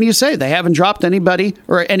 well, what can you say? They haven't dropped anybody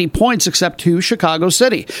or any points except to Chicago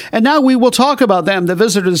City. And now we will talk about them, the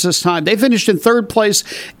visitors this time. They finished in 3rd place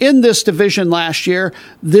in this division last year.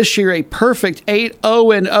 This year, a perfect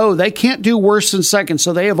 8-0-0. They can't do worse than second,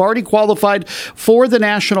 so they have already qualified for the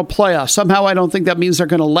national playoffs. Somehow, I don't think that means they're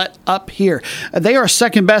going to let up here. They are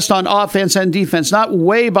second best on offense and defense, not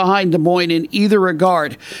way behind Des Moines in either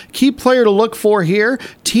regard. Key player to look for here,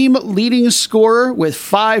 team leading scorer with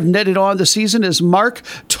 5 netted on the season is Mark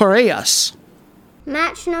Torres.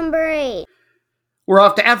 Match number 8. We're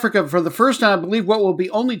off to Africa for the first time, I believe, what will be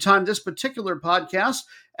only time this particular podcast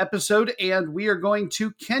episode, and we are going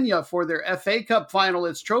to Kenya for their FA Cup final.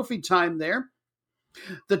 It's trophy time there.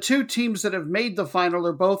 The 2 teams that have made the final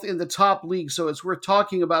are both in the top league, so it's worth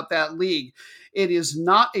talking about that league. It is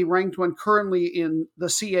not a ranked one currently in the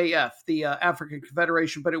CAF, the African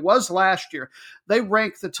Confederation, but it was last year. They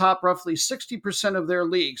rank the top roughly 60% of their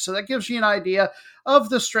league, so that gives you an idea of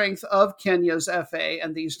the strength of Kenya's FA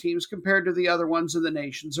and these teams compared to the other ones in the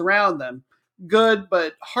nations around them. Good,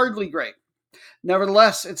 but hardly great.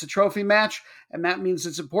 Nevertheless, it's a trophy match, and that means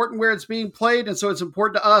it's important where it's being played, and so it's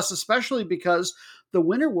important to us, especially because the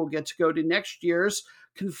winner will get to go to next year's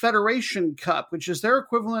Confederation Cup, which is their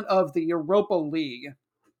equivalent of the Europa League.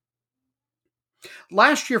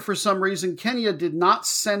 Last year, for some reason, Kenya did not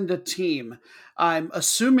send a team. I'm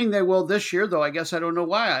assuming they will this year, though I guess I don't know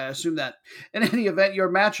why I assume that. In any event, your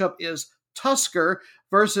matchup is Tusker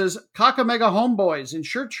versus Kakamega Homeboys.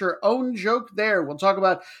 Insert your own joke there. We'll talk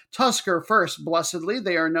about Tusker first, blessedly.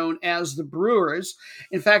 They are known as the Brewers.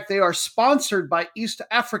 In fact, they are sponsored by East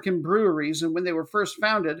African breweries, and when they were first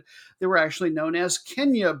founded, they were actually known as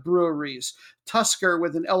Kenya Breweries. Tusker,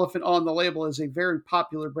 with an elephant on the label, is a very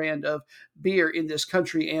popular brand of beer in this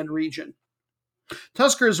country and region.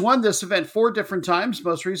 Tusker has won this event 4 different times,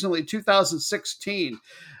 most recently 2016.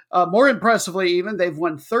 More impressively, even, they've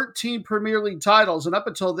won 13 Premier League titles, and up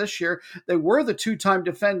until this year, they were the 2-time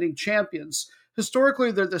defending champions.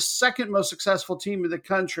 Historically, they're the 2nd most successful team in the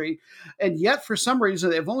country, and yet, for some reason,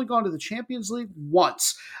 they've only gone to the Champions League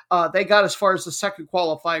once. They got as far as the 2nd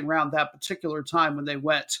qualifying round that particular time when they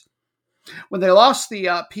went. When they lost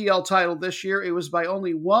the PL title this year, it was by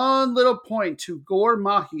only 1 little point to Gor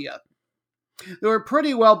Mahia. They were a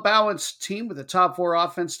pretty well-balanced team with a top 4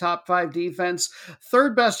 offense, top 5 defense,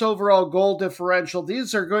 3rd best overall goal differential.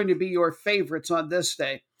 These are going to be your favorites on this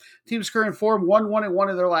day. Team's current form,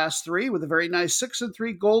 1-1-1 in their last 3 with a very nice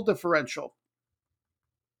 6-3 goal differential.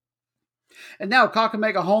 And now,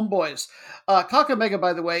 Kakamega Homeboys. Kakamega,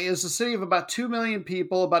 by the way, is a city of about 2 million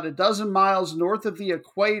people, about a dozen miles north of the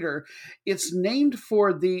equator. It's named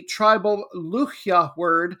for the tribal Luhya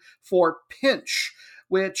word for pinch,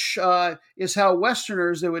 which is how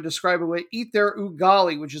Westerners, they would describe it, would eat their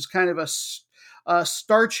ugali, which is kind of a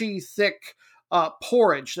starchy, thick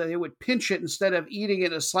porridge. They would pinch it instead of eating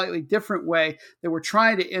it a slightly different way. They were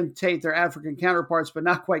trying to imitate their African counterparts, but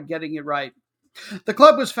not quite getting it right. The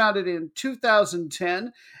club was founded in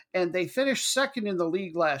 2010, and they finished 2nd in the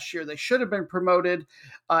league last year. They should have been promoted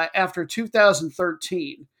after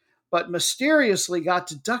 2013, but mysteriously got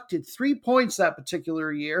deducted 3 points that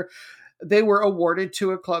particular year. They were awarded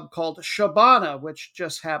to a club called Shabana, which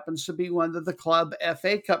just happens to be one that the club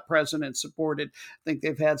FA Cup president supported. I think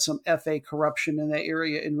they've had some FA corruption in that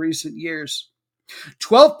area in recent years.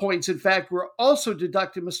 12 points, in fact, were also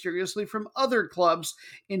deducted mysteriously from other clubs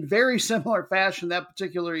in very similar fashion that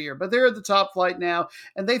particular year. But they're at the top flight now,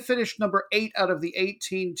 and they finished number 8 out of the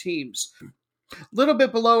 18 teams. Little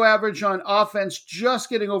bit below average on offense, just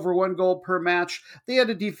getting over 1 goal per match. They had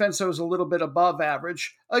a defense that was a little bit above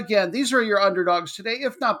average. Again, these are your underdogs today,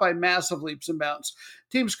 if not by massive leaps and bounds.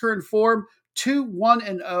 Team's current form,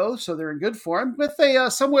 2-1-0, so they're in good form, with a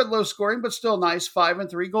somewhat low scoring, but still nice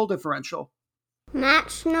 5-3 goal differential.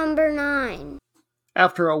 Match number 9.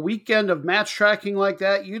 After a weekend of match tracking like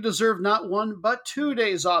that, you deserve not 1, but 2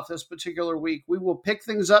 days off this particular week. We will pick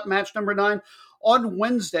things up, match number 9, on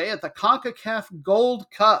Wednesday at the CONCACAF Gold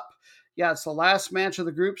Cup. Yeah, it's the last match of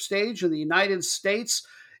the group stage, and the United States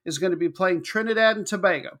is going to be playing Trinidad and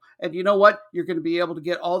Tobago. And you know what? You're going to be able to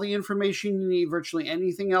get all the information you need, virtually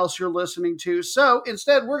anything else you're listening to. So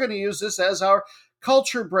instead, we're going to use this as our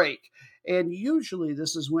culture break. And usually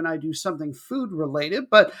this is when I do something food related,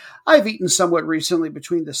 but I've eaten somewhat recently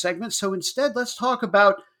between the segments. So instead, let's talk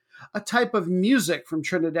about a type of music from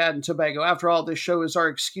Trinidad and Tobago. After all, this show is our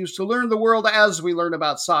excuse to learn the world as we learn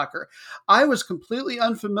about soccer. I was completely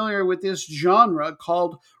unfamiliar with this genre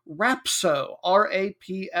called rapso,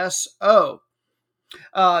 R-A-P-S-O.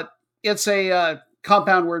 It's a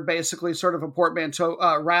compound word, basically, sort of a portmanteau,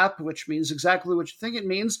 rap, which means exactly what you think it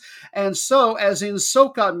means, and so, as in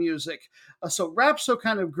soca music. So rapso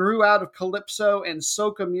kind of grew out of calypso and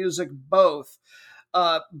soca music both.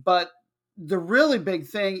 But the really big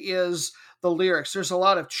thing is the lyrics. There's a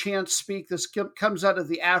lot of chant speak. This comes out of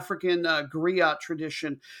the African griot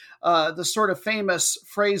tradition. The sort of famous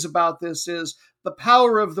phrase about this is the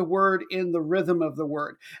power of the word in the rhythm of the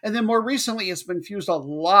word. And then more recently, it's been fused a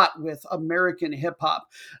lot with American hip hop.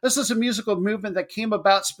 This is a musical movement that came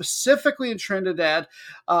about specifically in Trinidad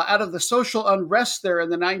out of the social unrest there in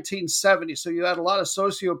the 1970s. So you had a lot of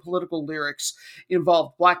socio-political lyrics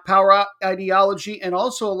involved Black Power ideology and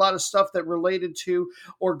also a lot of stuff that related to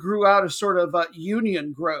or grew out of sort of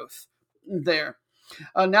union growth there.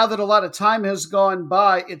 Now that a lot of time has gone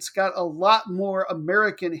by, it's got a lot more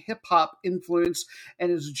American hip-hop influence and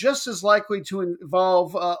is just as likely to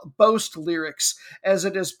involve boast lyrics as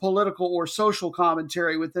it is political or social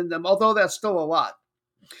commentary within them, although that's still a lot.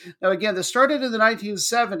 Now, again, this started in the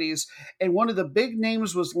 1970s, and one of the big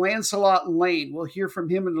names was Lancelot Lane. We'll hear from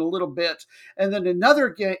him in a little bit. And then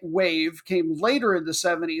another wave came later in the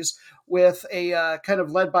 70s with a kind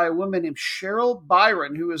of led by a woman named Cheryl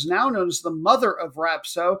Byron, who is now known as the mother of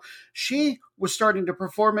rapso. She was starting to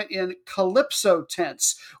perform it in calypso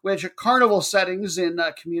tents, which are carnival settings in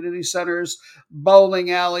community centers,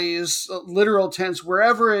 bowling alleys, literal tents,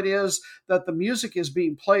 wherever it is that the music is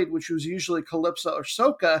being played, which was usually calypso or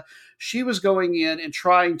soca. She was going in and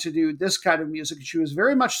trying to do this kind of music. She was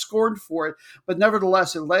very much scorned for it, but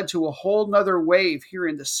nevertheless, it led to a whole nother wave here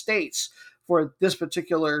in the States for this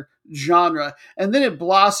particular genre. And then it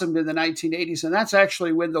blossomed in the 1980s, and that's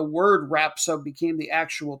actually when the word rapso became the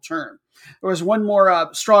actual term. There was one more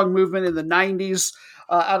strong movement in the 90s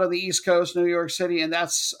out of the East Coast, New York City, and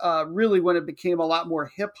that's really when it became a lot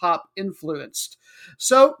more hip-hop influenced.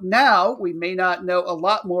 So now we may not know a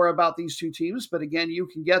lot more about these two teams, but again, you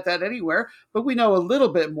can get that anywhere. But we know a little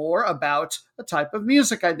bit more about a type of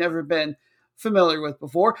music I'd never been familiar with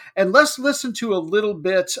before. And let's listen to a little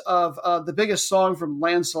bit of the biggest song from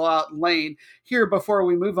Lancelot Lane here before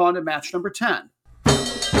we move on to match number 10.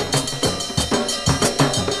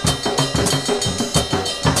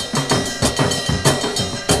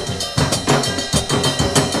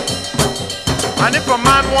 And if a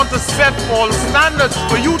man want to set false standards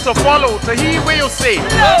for you to follow, to hear where you say,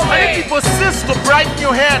 no way. And if he persist to brighten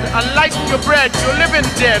your head and lighten your bread, you're living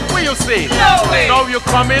dead, where you say, no way. Now you're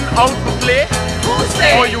coming out to play, who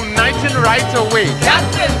say? Or uniting right away.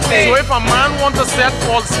 So if a man want to set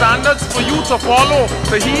false standards for you to follow,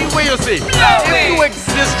 to hear where you say, no if way. You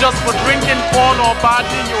exist just for drinking porn or bad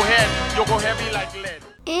in your head, you go heavy like lead.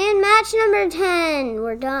 And match number 10,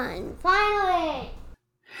 we're done. Finally!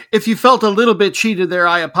 If you felt a little bit cheated there,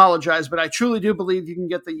 I apologize, but I truly do believe you can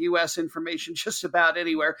get the U.S. information just about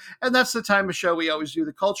anywhere. And that's the time of show we always do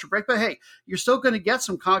the culture break. But hey, you're still going to get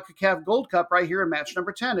some CONCACAF Gold Cup right here in match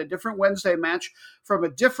number 10, a different Wednesday match from a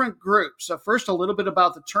different group. So first, a little bit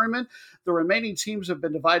about the tournament. The remaining teams have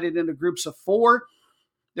been divided into groups of 4.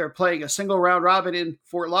 They're playing a single round robin in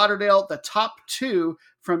Fort Lauderdale. The top 2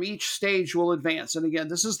 from each stage will advance. And again,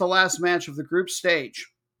 this is the last match of the group stage.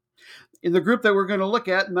 In the group that we're going to look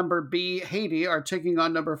at, number B, Haiti, are taking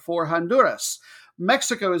on number 4, Honduras.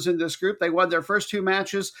 Mexico is in this group. They won their first 2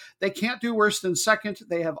 matches. They can't do worse than second.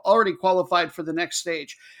 They have already qualified for the next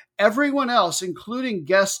stage. Everyone else, including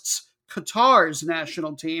guests Qatar's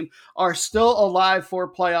national team, are still alive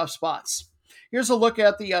for playoff spots. Here's a look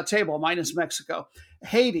at the table, minus Mexico.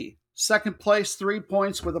 Haiti, Second place, 3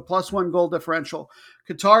 points with a +1 goal differential.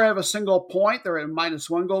 Qatar have a single point. They're at a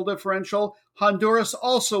 -1 goal differential. Honduras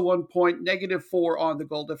also 1 point, -4 on the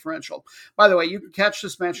goal differential. By the way, you can catch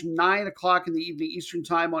this match 9 o'clock in the evening Eastern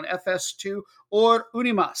Time on FS2 or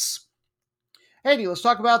Unimas. Haiti, let's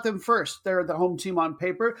talk about them first. They're the home team on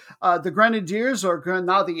paper. The Grenadiers, or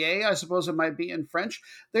Grenadiers, I suppose it might be in French.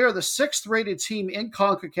 They are the 6th rated team in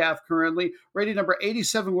CONCACAF currently, rated number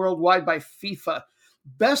 87 worldwide by FIFA.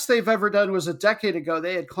 Best they've ever done was a decade ago.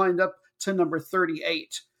 They had climbed up to number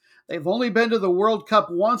 38. They've only been to the World Cup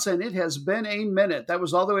once, and it has been a minute. That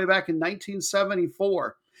was all the way back in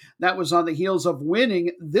 1974. That was on the heels of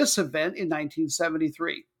winning this event in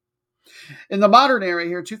 1973. In the modern era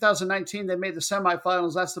here, 2019, they made the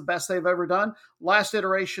semifinals. That's the best they've ever done. Last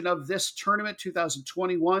iteration of this tournament,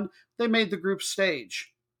 2021, they made the group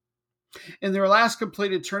stage. In their last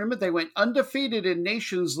completed tournament, they went undefeated in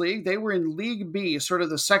Nations League. They were in League B, sort of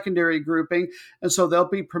the secondary grouping, and so they'll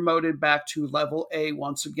be promoted back to level A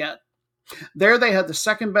once again. There they had the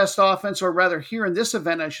second best offense, or rather here in this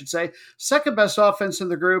event, I should say, second best offense in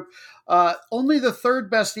the group, only the third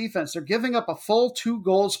best defense. They're giving up a full 2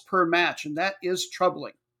 goals per match, and that is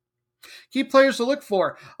troubling. Key players to look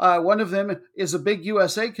for. One of them is a big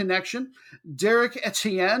USA connection. Derek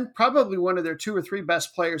Etienne, probably one of their 2 or 3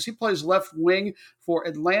 best players. He plays left wing for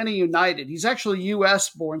Atlanta United. He's actually U.S.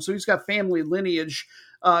 born, so he's got family lineage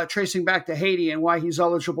tracing back to Haiti and why he's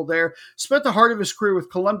eligible there. Spent the heart of his career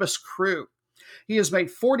with Columbus Crew. He has made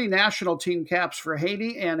 40 national team caps for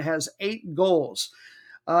Haiti and has 8 goals.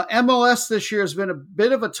 MLS this year has been a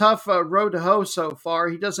bit of a tough road to hoe so far.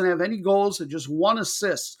 He doesn't have any goals and just 1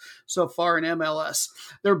 assist so far in MLS.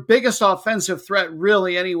 Their biggest offensive threat,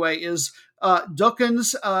 really anyway, is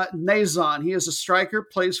Dukans Nazon. He is a striker,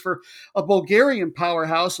 plays for a Bulgarian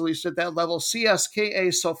powerhouse, at least at that level,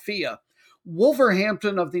 CSKA Sofia.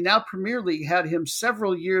 Wolverhampton of the now Premier League had him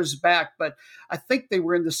several years back, but I think they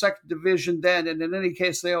were in the second division then, and in any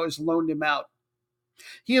case, they always loaned him out.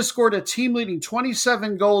 He has scored a team-leading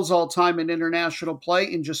 27 goals all-time in international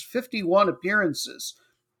play in just 51 appearances.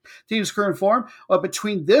 Team's current form,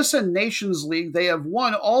 between this and Nations League, they have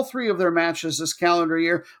won all 3 of their matches this calendar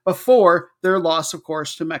year before their loss, of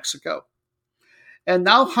course, to Mexico. And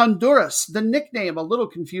now Honduras, the nickname, a little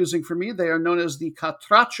confusing for me. They are known as the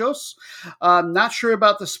Catrachos. I'm not sure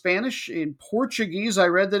about the Spanish. In Portuguese, I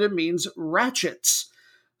read that it means ratchets.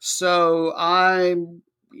 So I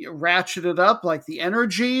ratcheted up like the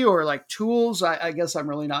energy or like tools. I guess I'm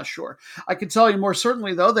really not sure. I can tell you more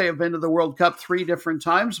certainly, though, they have been to the World Cup 3 different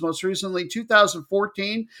times, most recently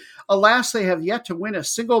 2014. Alas, they have yet to win a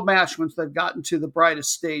single match once they've gotten to the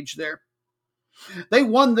brightest stage there. They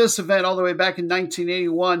won this event all the way back in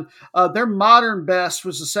 1981. Their modern best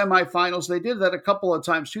was the semifinals. They did that a couple of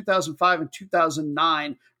times, 2005 and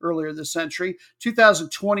 2009, earlier this century.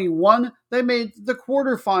 2021, they made the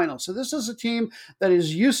quarterfinals. So this is a team that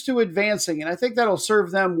is used to advancing, and I think that'll serve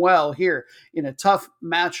them well here in a tough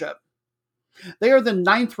matchup. They are the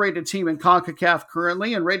 9th rated team in CONCACAF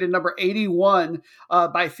currently and rated number 81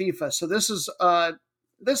 by FIFA. So this is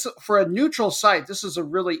this for a neutral site, this is a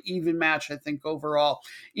really even match, I think, overall,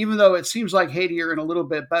 even though it seems like Haiti are in a little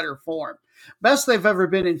bit better form. Best they've ever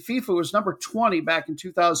been in FIFA was number 20 back in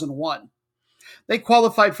 2001. They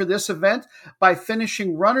qualified for this event by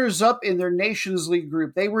finishing runners-up in their Nations League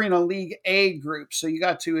group. They were in a League A group, so you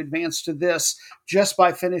got to advance to this just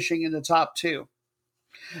by finishing in the top 2.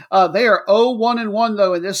 They are 0-1-1,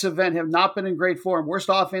 though, in this event, have not been in great form. Worst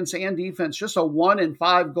offense and defense, just a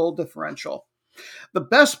 1-5 goal differential. The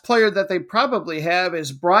best player that they probably have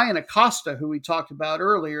is Brian Acosta, who we talked about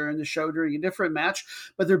earlier in the show during a different match.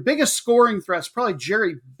 But their biggest scoring threat is probably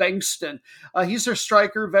Jerry Bankston. He's their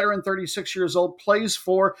striker, veteran, 36 years old, plays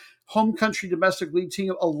for home country domestic league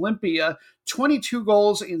team Olympia. 22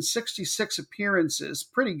 goals in 66 appearances.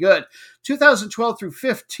 Pretty good. 2012 through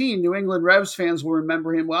 15, New England Revs fans will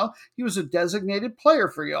remember him well. He was a designated player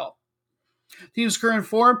for y'all. Team's current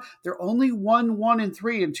form, they're only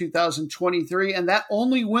 1-1-3 in 2023, and that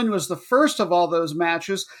only win was the first of all those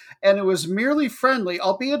matches, and it was merely friendly,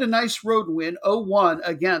 albeit a nice road win, 0-1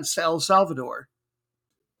 against El Salvador.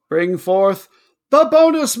 Bring forth the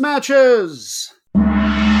bonus matches!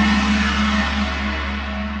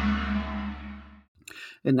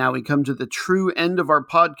 And now we come to the true end of our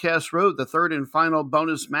podcast road, the third and final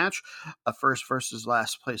bonus match, a first versus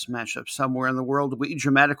last place matchup somewhere in the world we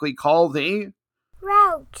dramatically call the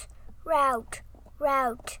route of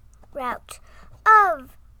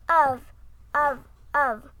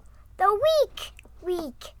the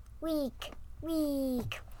week.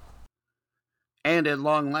 And at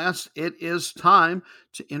long last, it is time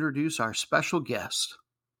to introduce our special guest.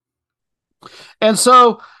 And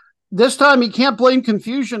so this time you can't blame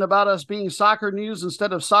confusion about us being Soccer News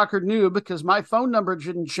instead of Soccernoob because my phone number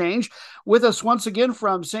didn't change. With us once again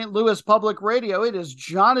from St. Louis Public Radio, it is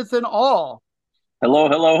Jonathan All. Hello,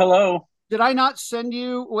 hello, hello. Did I not send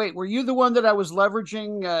you? Wait, were you the one that I was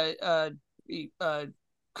leveraging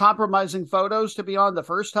compromising photos to be on the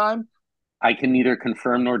first time? I can neither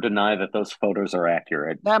confirm nor deny that those photos are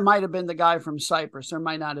accurate. That might have been the guy from Cyprus. There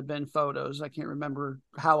might not have been photos. I can't remember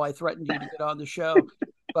how I threatened you to get on the show,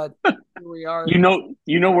 but here we are. You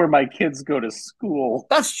know where my kids go to school.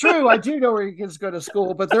 That's true. I do know where your kids go to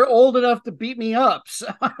school, but they're old enough to beat me up. So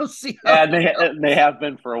I don't see how. And they have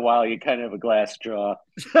been for a while. You kind of have a glass jaw.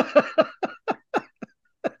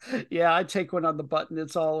 Yeah, I take one on the button.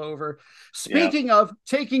 It's all over. Speaking of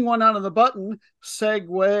taking one out of the button,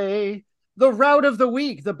 segue. The route of the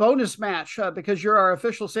week, the bonus match, because you're our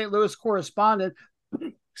official St. Louis correspondent,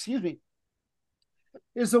 excuse me,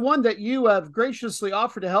 is the one that you have graciously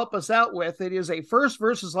offered to help us out with. It is a first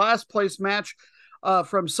versus last place match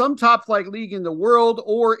from some top flight league in the world,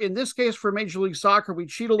 or in this case for Major League Soccer, we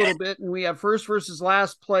cheat a little bit and we have first versus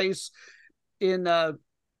last place in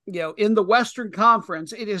in the Western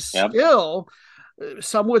Conference. It is still,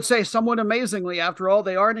 some would say somewhat amazingly, after all,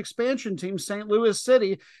 they are an expansion team, St. Louis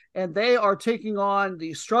City, and they are taking on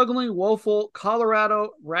the struggling, woeful Colorado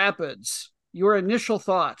Rapids. Your initial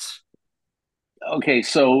thoughts? Okay,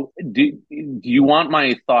 so do you want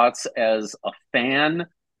my thoughts as a fan,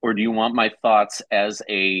 or do you want my thoughts as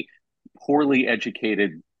a poorly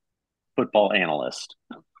educated football analyst?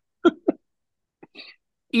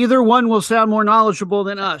 Either one will sound more knowledgeable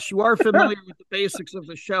than us. You are familiar with the basics of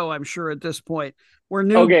the show, I'm sure, at this point. We're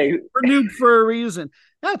new. Okay. We're new for a reason.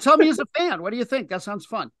 Now, tell me as a fan, what do you think? That sounds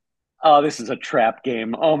fun. Oh, this is a trap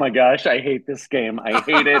game. Oh my gosh, I hate this game. I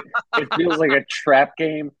hate it. It feels like a trap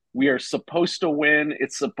game. We are supposed to win.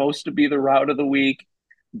 It's supposed to be the route of the week,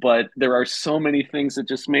 but there are so many things that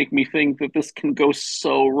just make me think that this can go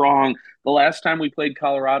so wrong. The last time we played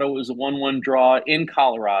Colorado, it was a 1-1 draw in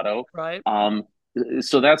Colorado. Right.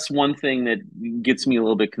 So that's one thing that gets me a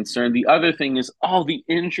little bit concerned. The other thing is the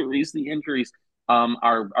injuries.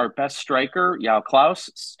 Our best striker, Yao Klaus,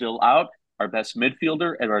 still out. Our best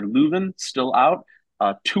midfielder, Edward Leuven, still out.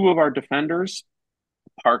 Two of our defenders,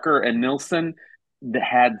 Parker and Nilsson,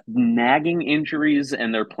 had nagging injuries,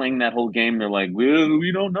 and they're playing that whole game. They're like, well,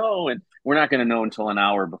 we don't know. And we're not going to know until an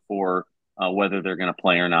hour before whether they're going to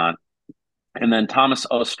play or not. And then Thomas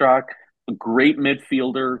Ostrak, a great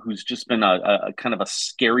midfielder who's just been a kind of a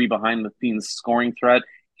scary behind the scenes scoring threat.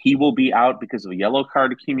 He will be out because of yellow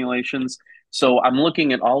card accumulations. So I'm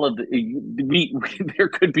looking at all of there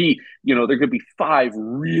could be five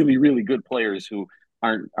really, really good players who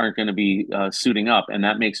aren't going to be suiting up. And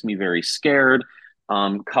that makes me very scared.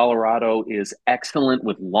 Colorado is excellent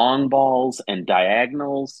with long balls and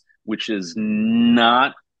diagonals, which is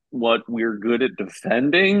not what we're good at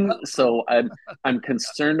defending. So I'm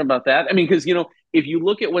concerned about that. I mean, because if you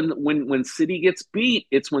look at when City gets beat,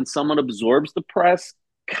 it's when someone absorbs the press,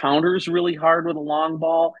 counters really hard with a long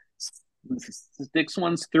ball, sticks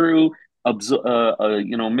ones through,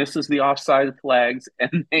 misses the offside flags,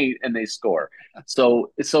 and they score.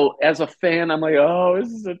 So as a fan, I'm like, oh,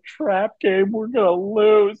 this is a trap game. We're gonna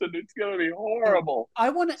lose, and it's gonna be horrible.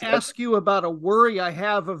 I want to ask you about a worry I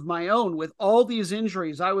have of my own with all these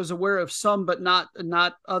injuries. I was aware of some, but not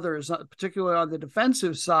others, particularly on the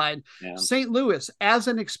defensive side. Yeah. St. Louis, as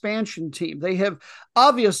an expansion team, they have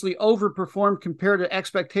obviously overperformed compared to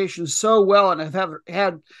expectations so well, and have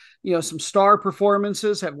had some star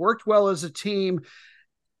performances, have worked well as a team.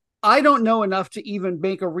 I don't know enough to even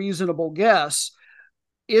make a reasonable guess.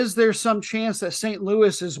 Is there some chance that St.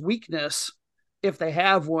 Louis's weakness, if they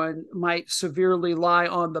have one, might severely lie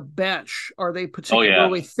on the bench? Are they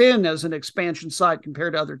particularly thin as an expansion side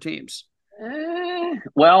compared to other teams?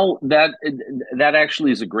 Well, that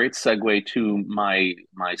actually is a great segue to my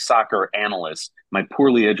soccer analyst, my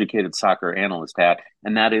poorly educated soccer analyst hat,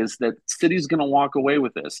 and that is that City's going to walk away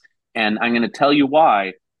with this. And I'm going to tell you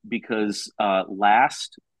why, because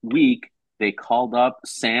last week they called up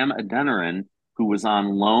Sam Adeniran, who was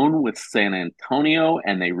on loan with San Antonio,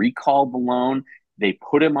 and they recalled the loan. They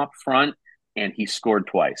put him up front, and he scored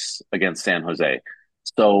twice against San Jose.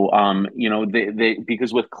 So, they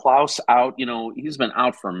because with Klaus out, he's been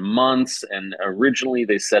out for months, and originally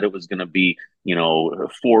they said it was going to be,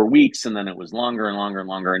 4 weeks, and then it was longer and longer and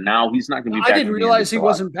longer, and now he's not going to be back. I didn't realize he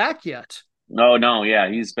wasn't back yet. No, yeah,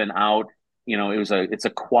 he's been out. It's a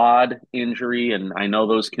quad injury, and I know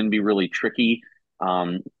those can be really tricky.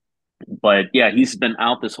 But yeah, he's been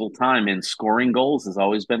out this whole time, and scoring goals has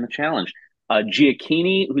always been the challenge.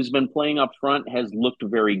 Giacchini, who's been playing up front, has looked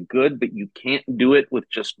very good, but you can't do it with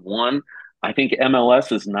just one. I think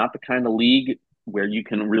MLS is not the kind of league where you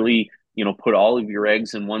can really, put all of your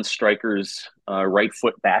eggs in one striker's right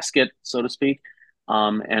foot basket, so to speak,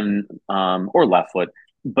 and or left foot.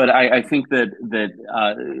 But I think that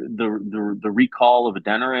the recall of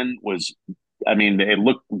Adeniran was, I mean, it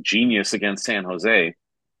looked genius against San Jose.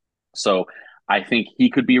 So I think he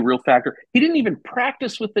could be a real factor. He didn't even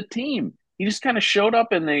practice with the team. He just kind of showed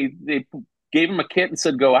up and they gave him a kit and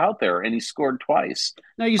said go out there, and he scored twice.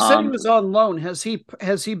 Now you said he was on loan. Has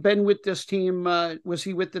he been with this team? Was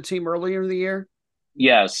he with the team earlier in the year?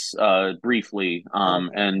 Yes, briefly.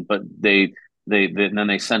 But then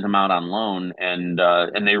they sent him out on loan,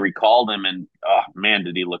 and they recalled him, and oh man,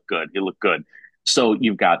 did he look good? He looked good. So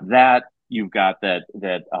you've got that. You've got that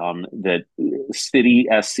City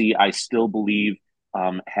SC. I still believe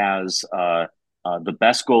has the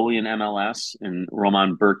best goalie in MLS in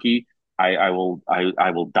Roman Berkey. I will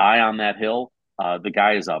die on that hill. The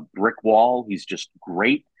guy is a brick wall. He's just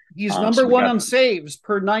great. He's number one on saves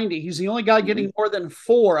per 90. He's the only guy getting more than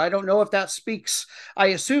 4. I don't know if that speaks. I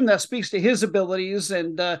assume that speaks to his abilities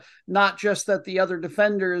and not just that the other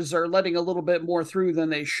defenders are letting a little bit more through than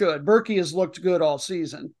they should. Berkey has looked good all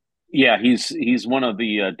season. Yeah, he's one of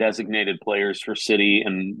the designated players for City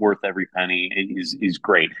and worth every penny. He's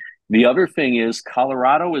great. The other thing is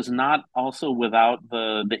Colorado is not also without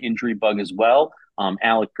the injury bug as well.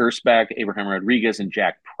 Alec Gersbach, Abraham Rodriguez, and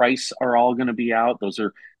Jack Price are all going to be out. Those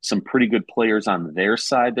are some pretty good players on their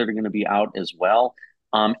side that are going to be out as well.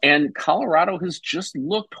 And Colorado has just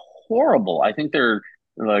looked horrible. I think they're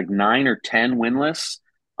like 9 or 10 winless.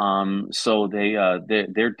 So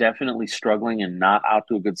they're definitely struggling and not out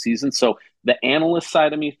to a good season. So the analyst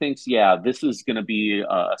side of me thinks, yeah, this is going to be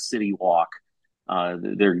a City walk.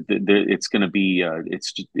 It's going to be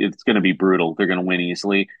it's going to be brutal. They're going to win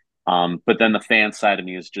easily. But then the fan side of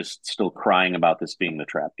me is just still crying about this being the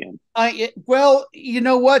trap game. Well, you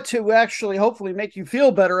know what? To actually hopefully make you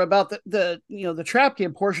feel better about the trap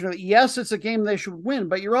game portion of it. Yes, it's a game they should win,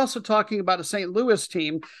 but you're also talking about a St. Louis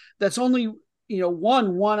team that's only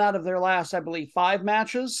won 1 out of their last, I believe, 5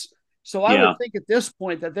 matches. So I would think at this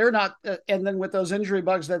point that they're not, and then with those injury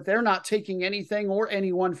bugs, that they're not taking anything or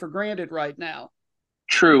anyone for granted right now.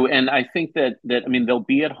 True, and I think that I mean they'll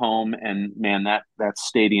be at home, and man, that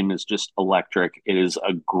stadium is just electric. It is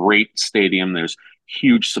a great stadium. There's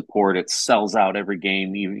huge support. It sells out every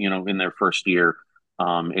game, in their first year.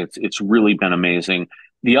 It's really been amazing.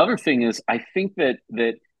 The other thing is, I think that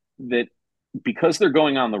because they're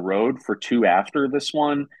going on the road for 2 after this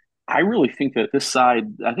one, I really think that this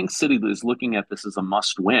side, I think City is looking at this as a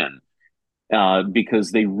must win.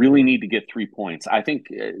 Because they really need to get 3 points. I think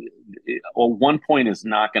 1 point is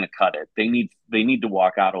not going to cut it. They need to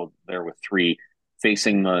walk out of there with 3,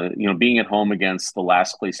 facing being at home against the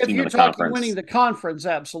last place team in the conference. Winning the conference,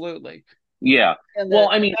 absolutely. Yeah. And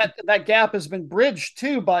I mean that gap has been bridged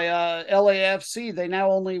too by LAFC. They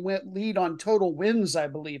now only lead on total wins, I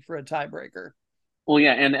believe, for a tiebreaker. Well,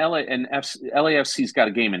 yeah, and LAFC's got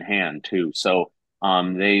a game in hand too, so.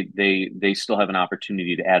 They still have an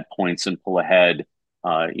opportunity to add points and pull ahead,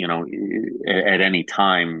 at any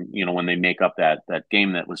time, when they make up that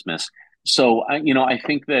game that was missed. So, I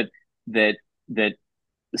think that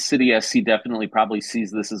City SC definitely probably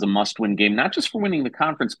sees this as a must-win game, not just for winning the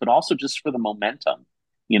conference, but also just for the momentum,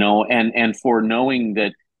 and for knowing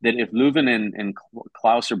that if Leuven and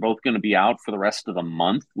Klaus are both going to be out for the rest of the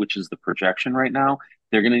month, which is the projection right now,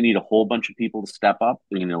 they're going to need a whole bunch of people to step up.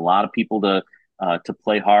 They're going to need a lot of people to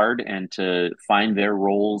play hard and to find their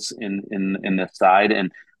roles in this side.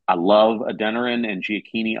 And I love Adeniran and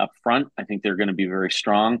Giacchini up front. I think they're going to be very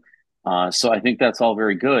strong. So I think that's all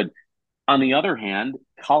very good. On the other hand,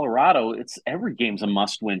 Colorado, every game's a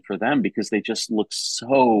must win for them because they just look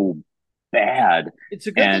so bad. It's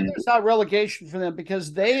a good thing there's not relegation for them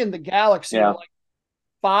because they and the Galaxy are like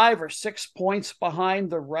 5 or 6 points behind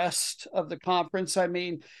the rest of the conference. I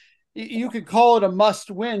mean, you could call it a must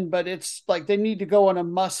win, but it's like they need to go on a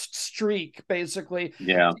must streak, basically.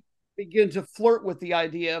 Yeah. Begin to flirt with the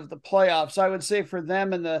idea of the playoffs. I would say for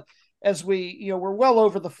them as we're well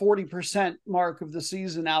over the 40% mark of the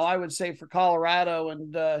season now. I would say for Colorado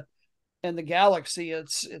and the Galaxy,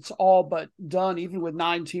 it's all but done, even with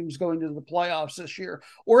 9 teams going to the playoffs this year.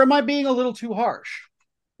 Or am I being a little too harsh?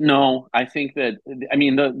 No, I think that, I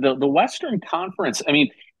mean, the Western Conference, I mean,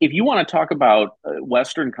 if you want to talk about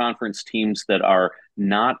Western Conference teams that are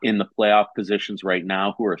not in the playoff positions right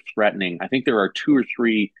now who are threatening, I think there are 2 or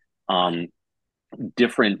 3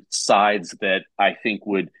 different sides that I think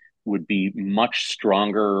would be much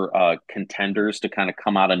stronger contenders to kind of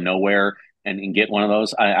come out of nowhere and get one of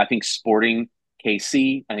those. I think Sporting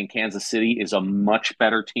KC, I think Kansas City is a much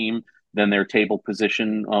better team than their table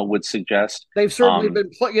position would suggest. They've certainly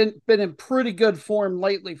been in pretty good form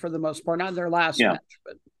lately for the most part, not in their last match.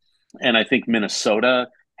 But and I think Minnesota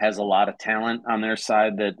has a lot of talent on their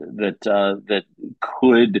side that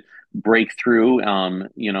could break through. And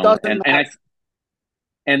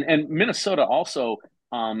Minnesota also,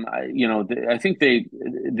 I think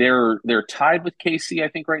they're tied with KC, I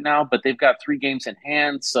think, right now, but they've got 3 games in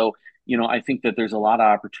hand. So, I think that there's a lot of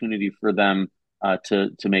opportunity for them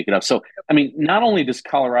to make it up. So, I mean, not only does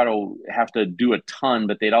Colorado have to do a ton,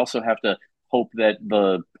 but they'd also have to hope that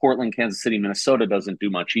the Portland, Kansas City, Minnesota doesn't do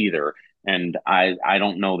much either. And I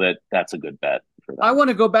don't know that that's a good bet for them. I want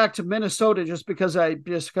to go back to Minnesota just because I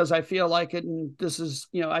feel like it, and this is,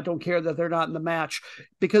 I don't care that they're not in the match,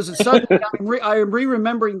 because it's suddenly I am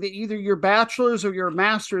remembering that either your bachelor's or your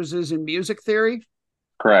master's is in music theory.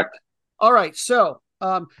 Correct. All right, so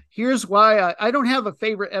here's why I don't have a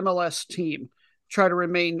favorite MLS team. Try to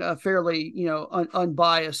remain fairly,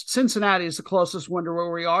 unbiased. Cincinnati is the closest one to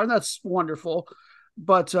where we are, and that's wonderful.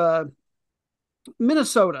 But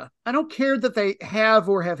Minnesota, I don't care that they have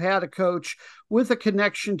or have had a coach with a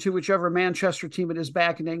connection to whichever Manchester team it is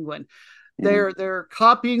back in England. They're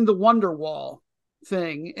copying the Wonderwall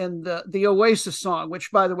thing and the Oasis song,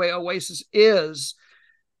 which, by the way, Oasis is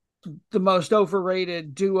the most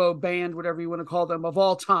overrated duo band, whatever you want to call them, of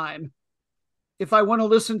all time. If I want to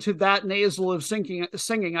listen to that nasal of singing,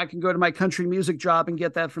 I can go to my country music job and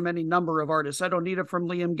get that from any number of artists. I don't need it from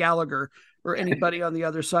Liam Gallagher or anybody on the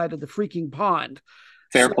other side of the freaking pond.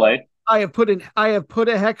 Fair play. I have put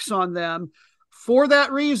a hex on them for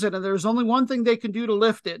that reason, and there's only one thing they can do to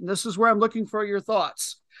lift it, and this is where I'm looking for your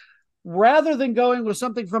thoughts. Rather than going with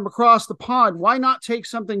something from across the pond, why not take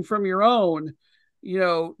something from your own,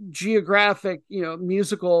 geographic,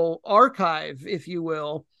 musical archive, if you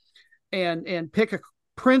will, and pick a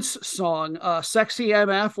Prince song, Sexy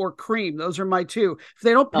MF or Cream. Those are my two. If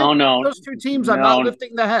they don't pick those two teams, I'm not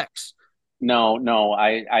lifting the hex. No.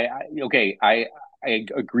 I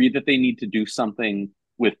agree that they need to do something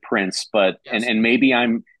with Prince, but yes. and maybe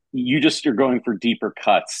you're going for deeper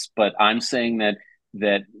cuts, but I'm saying that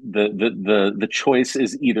the choice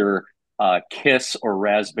is either Kiss or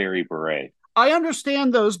Raspberry Beret. I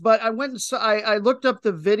understand those, but I went and I looked up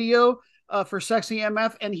the video for Sexy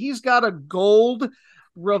MF, and he's got a gold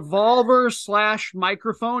revolver /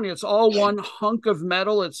 microphone. It's all one hunk of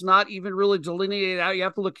metal. It's not even really delineated out. You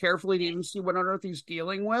have to look carefully to even see what on earth he's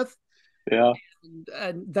dealing with. Yeah.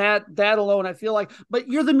 And that alone, I feel like, but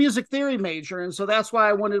you're the music theory major, and so that's why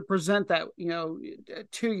I wanted to present that,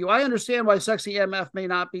 to you. I understand why Sexy MF may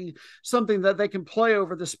not be something that they can play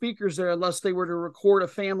over the speakers there unless they were to record a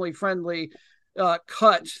family-friendly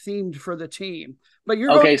cut themed for the team. But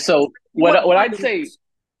you're okay. So what I'd say,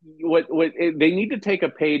 what they need to take a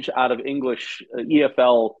page out of English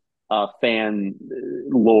EFL fan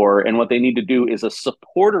lore, and what they need to do is a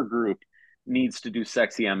supporter group needs to do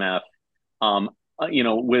Sexy MF.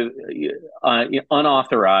 With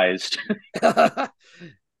unauthorized.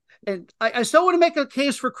 And I still want to make a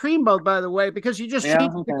case for Cream Mode, by the way, because you just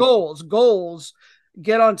changed the goals. Goals,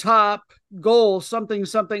 get on top, goals, something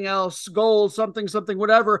else, goals, something,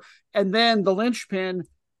 whatever. And then the linchpin,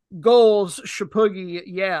 goals, Shapoogie,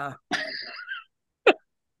 yeah.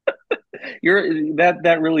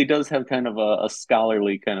 That really does have kind of a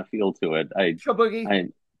scholarly kind of feel to it. Shapoogie.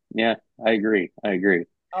 I agree.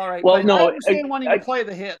 All right. Well, no, I understand wanting to play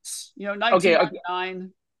the hits.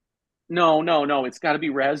 1999. No. It's got to be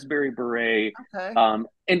Raspberry Beret. Okay. And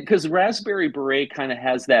because Raspberry Beret kind of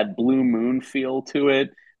has that Blue Moon feel to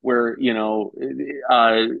it, where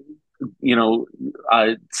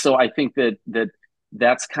so I think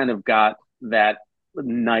that's kind of got that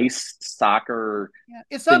nice soccer. Yeah.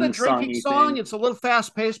 It's not a drinking song. It's a little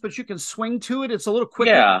fast paced, but you can swing to it. It's a little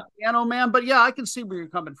quicker than Piano Man, but I can see where you're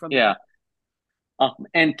coming from. Yeah.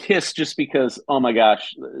 And Kiss, just because, oh my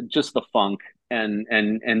gosh, just the funk and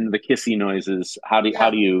the kissy noises. How do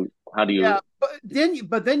you? Yeah,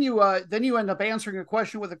 but then you end up answering a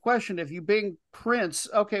question with a question. If you bring Prince,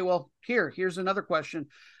 okay, well here's another question: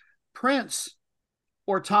 Prince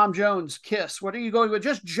or Tom Jones, Kiss? What are you going with?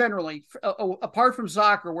 Just generally, apart from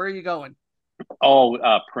soccer, where are you going? Oh,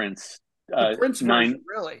 Prince. The Prince version,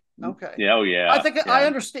 really? Okay. Yeah, oh yeah. I think I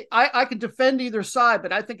understand. I can defend either side,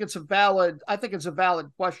 but I think it's a valid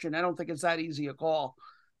question. I don't think it's that easy a call.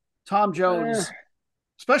 Tom Jones,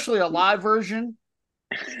 especially a live version.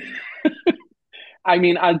 I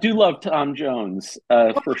mean, I do love Tom Jones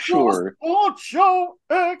for sure. Want your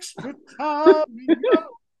extra time,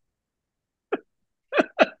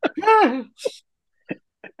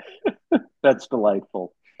 That's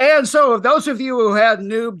delightful. And so, if those of you who had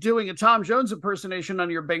Noob doing a Tom Jones impersonation on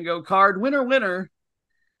your bingo card, winner.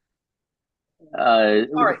 All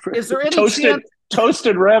right. Is there any chance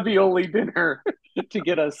toasted ravioli dinner to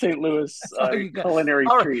get a St. Louis culinary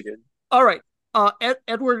right. treat in? All right. Ed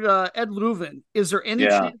Leuven, is there any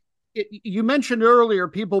chance? You mentioned earlier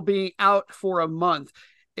people being out for a month.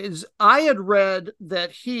 I had read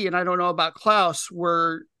that he, and I don't know about Klaus,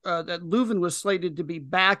 that Leuven was slated to be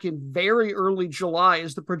back in very early July.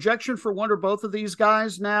 Is the projection for one or both of these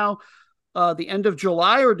guys now the end of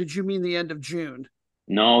July, or did you mean the end of June?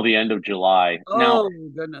 No, the end of July. Oh, now,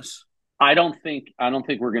 goodness. I don't think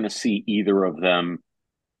we're going to see either of them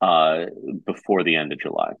before the end of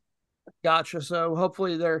July. Gotcha. So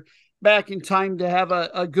hopefully they're back in time to have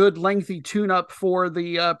a good lengthy tune-up for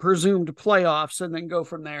the presumed playoffs and then go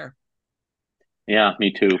from there. Yeah,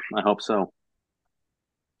 me too. I hope so.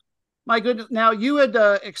 My goodness. Now, you had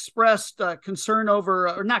expressed concern over,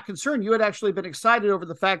 or not concern, you had actually been excited over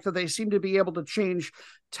the fact that they seem to be able to change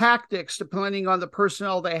tactics depending on the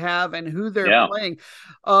personnel they have and who they're playing.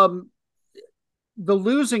 The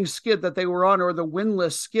losing skid that they were on, or the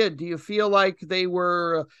winless skid, do you feel like they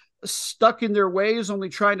were stuck in their ways, only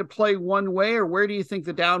trying to play one way, or where do you think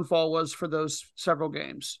the downfall was for those several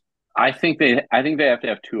games? I think they have to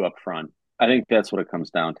have two up front. I think that's what it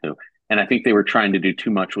comes down to. And I think they were trying to do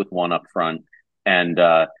too much with one up front. And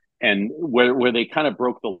where they kind of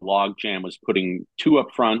broke the log jam was putting two up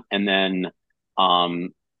front and then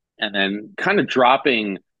kind of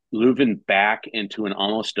dropping Leuven back into an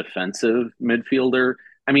almost defensive midfielder.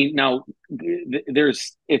 I mean, now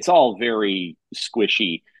it's all very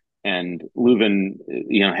squishy, and Leuven,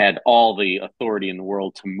 had all the authority in the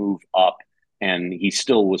world to move up, and he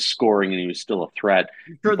still was scoring and he was still a threat.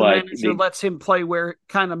 I'm sure the manager lets him play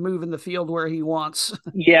kind of move in the field where he wants.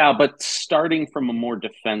 Yeah, but starting from a more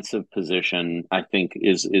defensive position, I think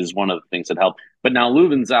is one of the things that helped. But now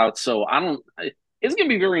Leuven's out, so it's going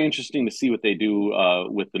to be very interesting to see what they do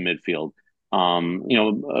with the midfield.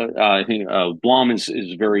 I think Blom is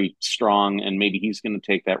very strong, and maybe he's going to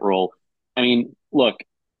take that role. I mean, look,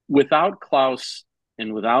 without Klaus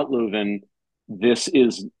and without Leuven, this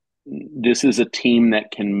is a team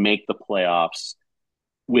that can make the playoffs.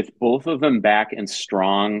 With both of them back and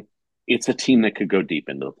strong, it's a team that could go deep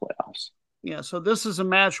into the playoffs. Yeah, so this is a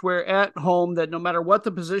match where at home, that no matter what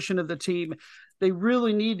the position of the team, they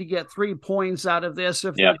really need to get 3 points out of this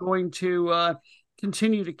if they're going to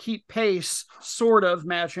continue to keep pace, sort of,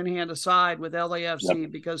 match in hand aside with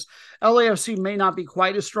LAFC, because LAFC may not be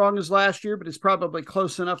quite as strong as last year, but it's probably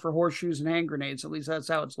close enough for horseshoes and hand grenades. At least that's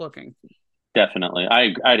how it's looking. Definitely.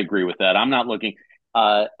 I'd agree with that. I'm not looking.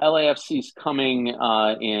 LAFC's coming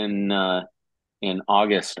in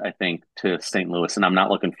August, I think, to St. Louis, and I'm not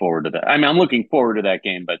looking forward to that. I mean, I'm looking forward to that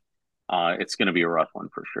game, but it's going to be a rough one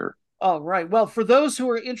for sure. All right. Well, for those who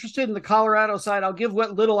are interested in the Colorado side, I'll give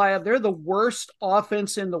what little I have. They're the worst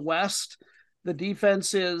offense in the West. The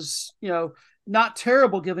defense is, not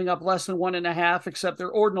terrible, giving up less than 1.5, except their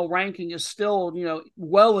ordinal ranking is still,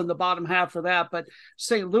 well in the bottom half for that. But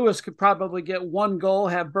St. Louis could probably get 1 goal,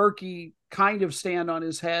 have Berkey kind of stand on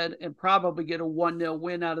his head, and probably get a 1-0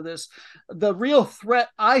 win out of this. The real threat,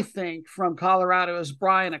 I think, from Colorado is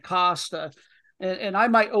Brian Acosta. And I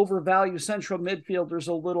might overvalue central midfielders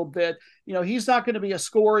a little bit. He's not going to be a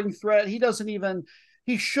scoring threat. He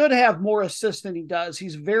should have more assists than he does.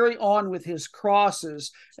 He's very on with his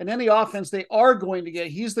crosses. And any offense they are going to get,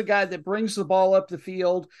 he's the guy that brings the ball up the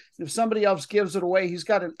field. If somebody else gives it away, he's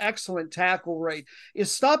got an excellent tackle rate.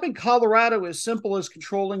 Is stopping Colorado as simple as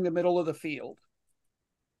controlling the middle of the field?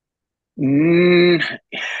 Maybe.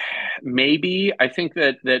 I think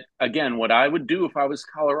that again, what I would do if I was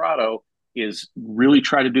Colorado is really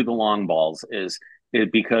try to do the long balls,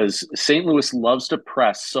 because St. Louis loves to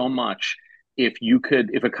press so much. If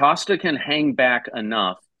Acosta can hang back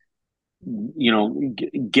enough,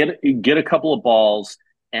 get a couple of balls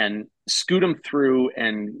and scoot them through,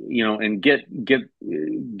 and get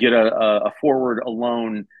a forward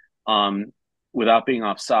alone without being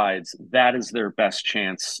offsides, that is their best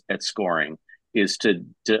chance at scoring, is to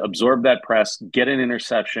absorb that press, get an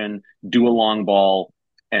interception, do a long ball,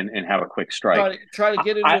 and have a quick strike. Try to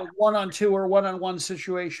get into a 1-on-2 or 1-on-1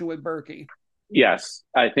 situation with Berkey. Yes,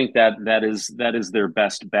 I think that is their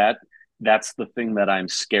best bet. That's the thing that I'm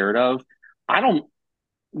scared of.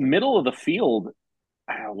 Middle of the field.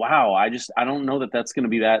 Wow, I don't know that's going to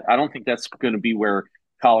be that. I don't think that's going to be where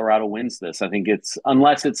Colorado wins this. I think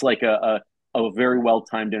unless it's like a very well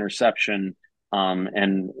timed interception,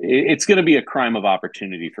 and it's going to be a crime of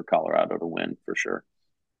opportunity for Colorado to win for sure.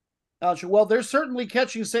 Well, they're certainly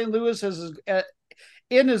catching St. Louis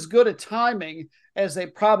in as good a timing as they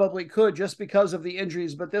probably could just because of the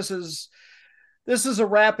injuries. But this is a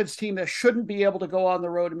Rapids team that shouldn't be able to go on the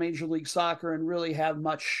road in Major League Soccer and really have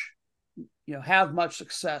much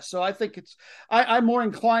success. So I think I'm more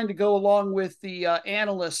inclined to go along with the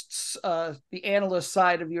analyst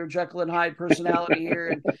side of your Jekyll and Hyde personality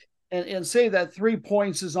here and say that 3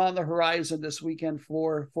 points is on the horizon this weekend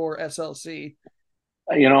for SLC.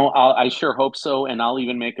 I sure hope so, and I'll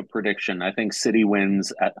even make a prediction. I think City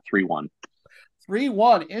wins at 3-1.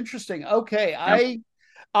 3-1. Interesting. Okay. Yep.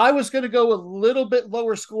 I was going to go a little bit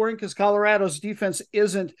lower scoring because Colorado's defense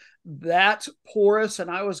isn't that porous, and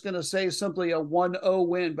I was going to say simply a 1-0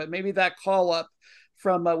 win, but maybe that call up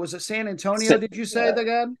from, was it San Antonio, did you say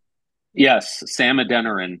again? Yes, Sam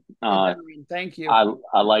Adeniran. Thank you.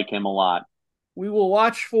 I like him a lot. We will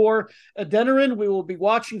watch for Adeniran. We will be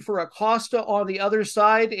watching for Acosta on the other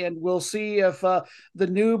side, and we'll see if the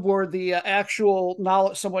noob or the actual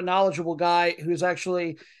somewhat knowledgeable guy who's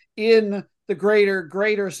actually in the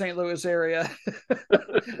greater St. Louis area.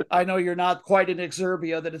 I know you're not quite in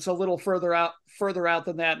Exurbia, that it's a little further out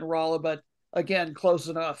than that in Rolla, but again, close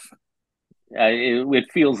enough. It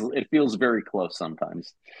feels very close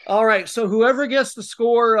sometimes. All right, so whoever gets the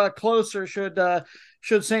score closer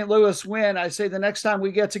should St. Louis win. I say the next time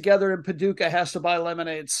we get together in Paducah has to buy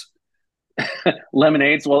lemonades.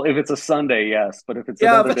 Lemonades? Well, if it's a Sunday, yes, but if it's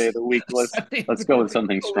another day of the week, let's go with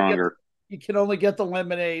something stronger. You can only get the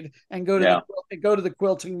lemonade and go to the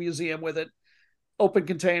quilting museum with it. Open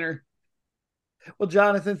container. Well,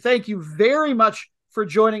 Jonathan, thank you very much for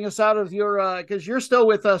joining us out of your because you're still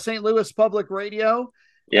with St. Louis Public Radio.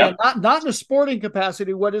 Yeah. Not in a sporting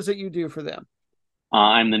capacity. What is it you do for them?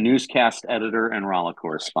 I'm the newscast editor and Rolla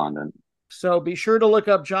correspondent. So be sure to look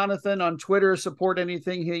up Jonathan on Twitter. Support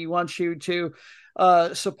anything he wants you to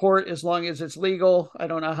support as long as it's legal. I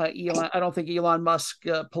don't know how I don't think Elon Musk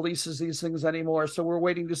polices these things anymore. So we're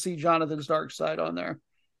waiting to see Jonathan's dark side on there.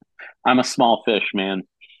 I'm a small fish, man.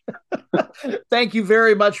 Thank you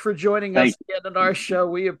very much for joining us again on our show.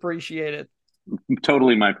 We appreciate it.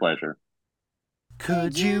 Totally my pleasure.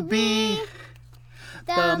 Could you be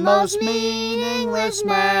the most meaningless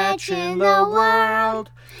match in the world?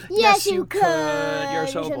 Yes, you could. You're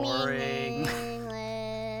so boring.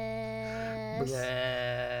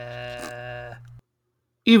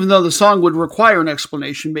 Even though the song would require an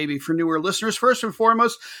explanation, maybe for newer listeners, first and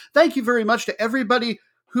foremost, thank you very much to everybody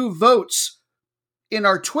who votes in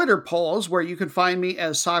our Twitter polls, where you can find me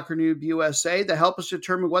as Soccernoob USA, to help us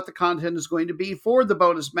determine what the content is going to be for the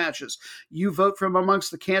bonus matches. You vote from amongst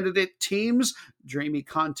the candidate teams. Dreamy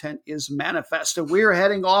content is manifest. And we're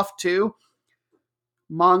heading off to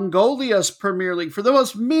Mongolia's Premier League for the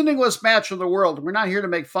most meaningless match in the world. We're not here to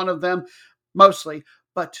make fun of them, mostly,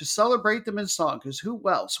 but to celebrate them in song, because who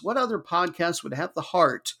else? What other podcast would have the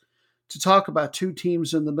heart to talk about two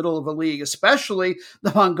teams in the middle of a league, especially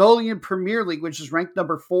the Mongolian Premier League, which is ranked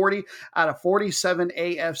number 40 out of 47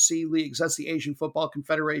 AFC leagues. That's the Asian Football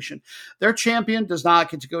Confederation. Their champion does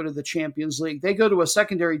not get to go to the Champions League. They go to a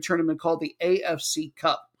secondary tournament called the AFC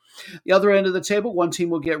Cup. The other end of the table, one team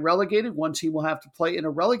will get relegated. One team will have to play in a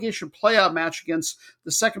relegation playout match against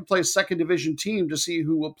the second place, second division team to see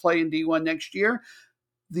who will play in D1 next year.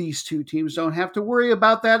 These two teams don't have to worry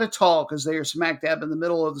about that at all because they are smack dab in the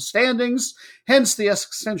middle of the standings, hence the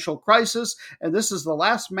existential crisis. And this is the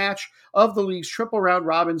last match of the league's triple round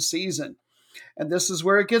robin season. And this is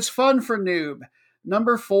where it gets fun for Noob.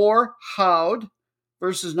 Number 4, Houd,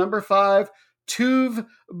 versus number 5, Tuv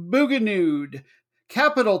Buganud.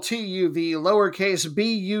 Capital T-U-V, lowercase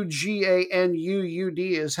B-U-G-A-N-U-U-D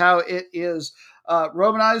is how it is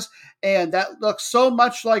Romanized, and that looks so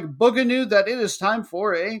much like Boogaloo that it is time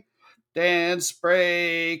for a dance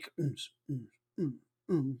break. Feel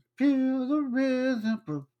the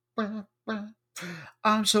rhythm.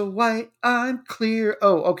 I'm so white, I'm clear.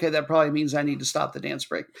 Oh, okay, that probably means I need to stop the dance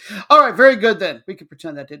break. All right, very good then. We can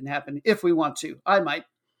pretend that didn't happen if we want to. I might.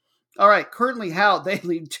 All right, currently how they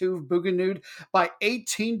lead Tuv Buganud by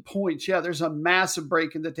 18 points. Yeah, there's a massive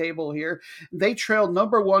break in the table here. They trail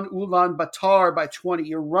number 1 Ulaanbaatar by 20,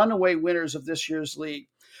 your runaway winners of this year's league.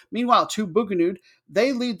 Meanwhile, Tuv Buganud,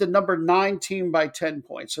 they lead the number 9 team by 10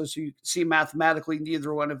 points. So you can see mathematically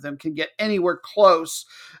neither one of them can get anywhere close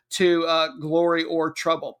to glory or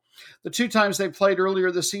trouble. The two times they played earlier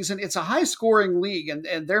this season, it's a high-scoring league, and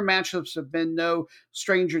their matchups have been no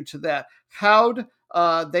stranger to that. Houd,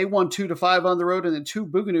 they won 2-5 on the road, and then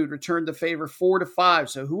Tuv Buganud returned the favor 4-5.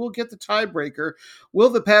 So who will get the tiebreaker? Will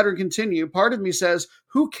the pattern continue? Part of me says,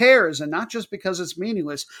 who cares? And not just because it's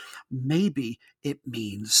meaningless. Maybe it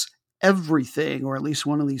means everything, or at least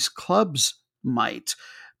one of these clubs might.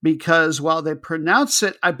 because while they pronounce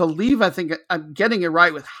it, I think I'm getting it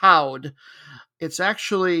right with Howd. It's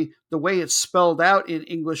actually the way it's spelled out in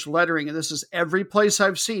English lettering, and this is every place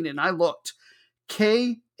I've seen it, and I looked.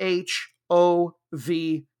 KHOVD.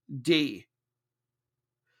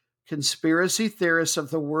 Conspiracy Theorists of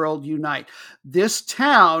the World Unite. This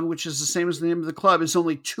town, which is the same as the name of the club, is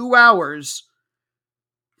only 2 hours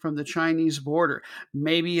from the Chinese border.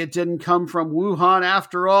 Maybe it didn't come from Wuhan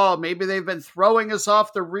after all. Maybe they've been throwing us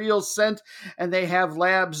off the real scent and they have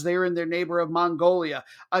labs there in their neighbor of Mongolia.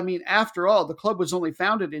 I mean, after all, the club was only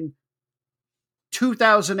founded in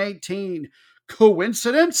 2018.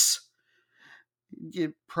 Coincidence? Yeah,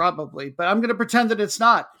 probably, but I'm going to pretend that it's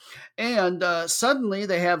not. And suddenly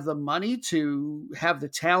they have the money to have the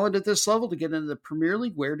talent at this level to get into the Premier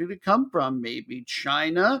League. Where did it come from? Maybe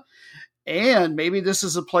China. And maybe this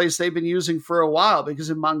is a place they've been using for a while,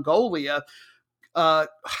 because in Mongolia,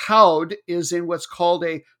 Howd is in what's called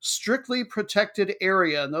a strictly protected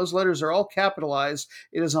area, and those letters are all capitalized.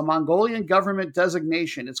 It is a Mongolian government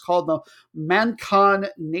designation. It's called the Mankan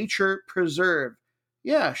Nature Preserve.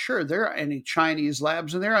 Yeah, sure, there are any Chinese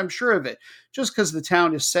labs in there, I'm sure of it. Just because the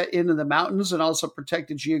town is set into the mountains and also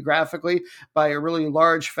protected geographically by a really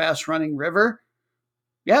large, fast-running river.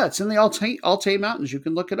 Yeah, it's in the Altai Mountains. You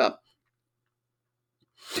can look it up.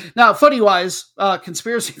 Now, funny-wise,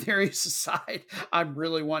 conspiracy theories aside, I'm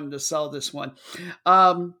really wanting to sell this one.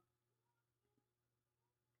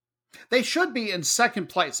 They should be in second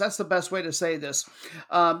place. That's the best way to say this.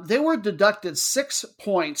 They were deducted 6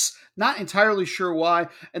 points, not entirely sure why,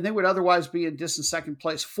 and they would otherwise be in distant second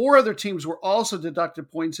place. 4 other teams were also deducted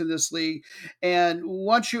points in this league, and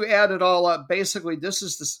once you add it all up, basically this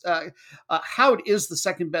is Howd is the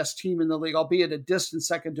second best team in the league, albeit a distant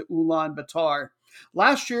second to Ulaanbaatar.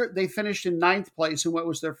 Last year, they finished in 9th place in what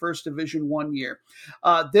was their first Division 1 year.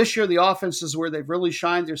 This year, the offense is where they've really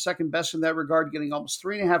shined. They're second best in that regard, getting almost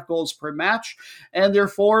 3.5 goals per match, and their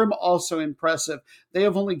form also impressive. They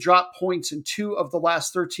have only dropped points in 2 of the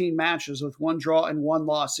last 13 matches, with 1 draw and 1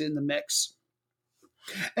 loss in the mix.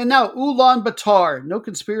 And now, Ulaanbaatar. No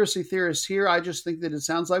conspiracy theorists here. I just think that it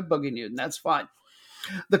sounds like Boogie Newton. That's fine.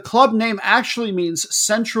 The club name actually means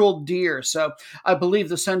Central Deer. So I believe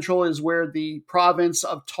the central is where the province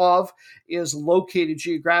of Tov is located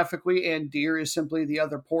geographically, and Deer is simply the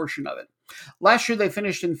other portion of it. Last year, they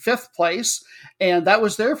finished in 5th place, and that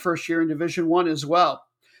was their first year in Division 1 as well.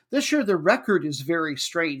 This year, the record is very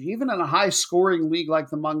strange. Even in a high-scoring league like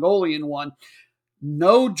the Mongolian one,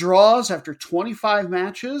 no draws after 25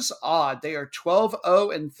 matches. Odd. They are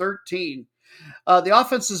 12-0-13. The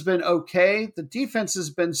offense has been okay. The defense has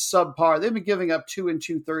been subpar. They've been giving up 2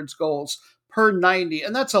 2/3 goals per 90,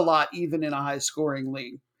 and that's a lot even in a high-scoring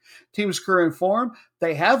league. Team's current form,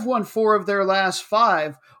 they have won 4 of their last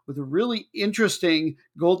 5 with a really interesting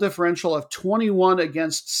goal differential of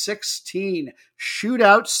 21-16.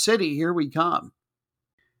 Shootout City, here we come.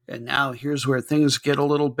 And now here's where things get a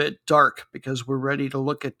little bit dark, because we're ready to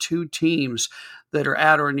look at 2 teams that are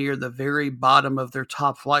at or near the very bottom of their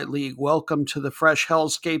top flight league. Welcome to the fresh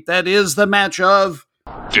hellscape that is the match of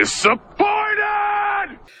disappointed.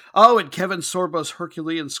 Oh, and Kevin Sorbo's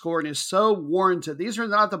Herculean scoring is so warranted. These are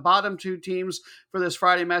not the bottom 2 teams for this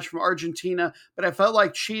Friday match from Argentina, but I felt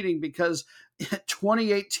like cheating because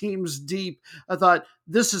 28 teams deep, I thought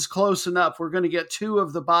this is close enough. We're going to get 2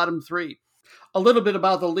 of the bottom 3. A little bit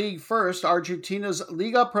about the league first. Argentina's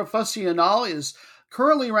Liga Profesional is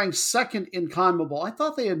currently ranked 2nd in CONMEBOL. I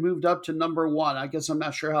thought they had moved up to number 1. I guess I'm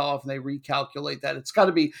not sure how often they recalculate that. It's got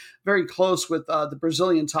to be very close with the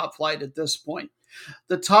Brazilian top flight at this point.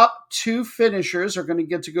 The top 2 finishers are going to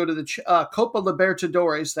get to go to the Copa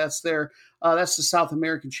Libertadores. That's the South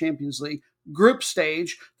American Champions League group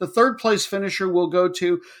stage. The 3rd place finisher will go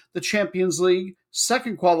to the Champions League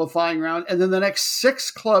second qualifying round, and then the next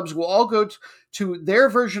 6 clubs will all go to their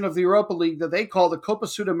version of the Europa League that they call the Copa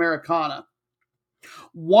Sudamericana.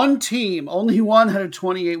 1 team, only 1 out of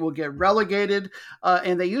 28, will get relegated,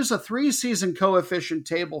 and they use a 3-season coefficient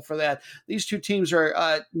table for that. These 2 teams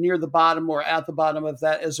are near the bottom or at the bottom of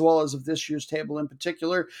that, as well as of this year's table in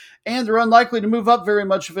particular, and they're unlikely to move up very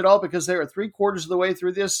much of it all because they are 3/4 of the way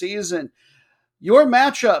through this season. Your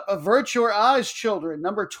matchup, avert your eyes, children.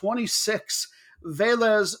 Number 26,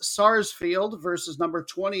 Vélez Sarsfield versus number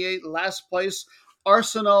 28, last place,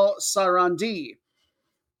 Arsenal Sarandi.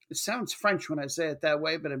 It sounds French when I say it that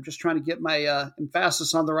way, but I'm just trying to get my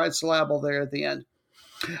emphasis on the right syllable there at the end.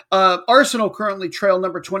 Arsenal currently trail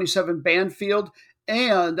number 27, Banfield,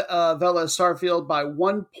 and Vélez Sarsfield by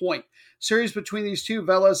 1 point. Series between these 2,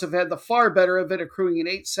 Vélez have had the far better of it, accruing an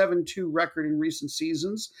 8-7-2 record in recent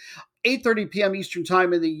seasons. 8:30 p.m. Eastern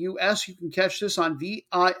Time in the U.S. You can catch this on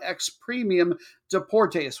VIX Premium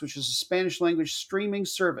Deportes, which is a Spanish-language streaming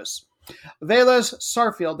service. Vélez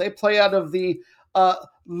Sarsfield, they play out of the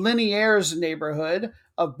Liniers neighborhood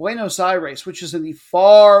of Buenos Aires, which is in the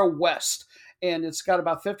far west, and it's got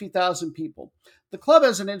about 50,000 people. The club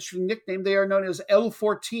has an interesting nickname. They are known as El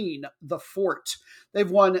Fortín, the Fort.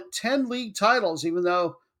 They've won 10 league titles, even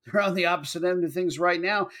though they're on the opposite end of things right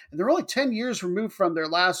now, and they're only 10 years removed from their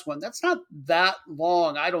last one. That's not that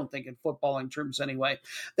long, I don't think, in footballing terms anyway.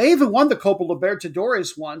 They even won the Copa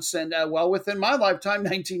Libertadores once, and well within my lifetime,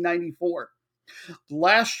 1994.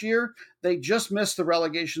 Last year, they just missed the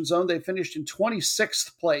relegation zone. They finished in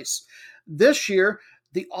 26th place. This year,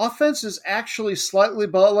 the offense is actually slightly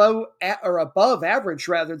below or above average,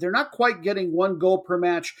 rather. They're not quite getting 1 goal per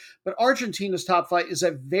match, but Argentina's top flight is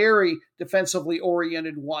a very defensively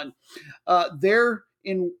oriented one. They're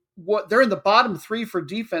in the bottom 3 for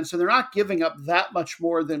defense, and they're not giving up that much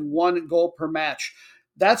more than 1 goal per match.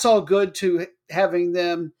 That's all good to having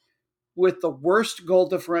them with the worst goal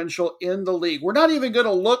differential in the league. We're not even going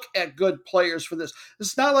to look at good players for this.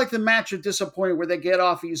 It's not like the match of disappointing where they get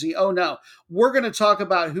off easy. Oh, no. We're going to talk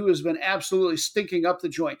about who has been absolutely stinking up the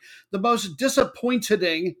joint. The most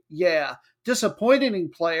disappointing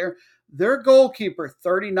player, their goalkeeper,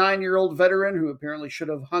 39-year-old veteran who apparently should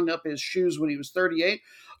have hung up his shoes when he was 38,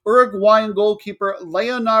 Uruguayan goalkeeper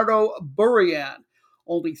Leonardo Burian.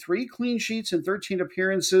 Only 3 clean sheets and 13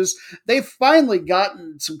 appearances. They've finally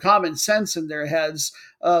gotten some common sense in their heads.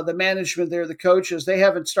 The management there, the coaches, they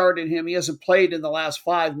haven't started him. He hasn't played in the last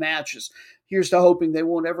 5 matches. Here's to hoping they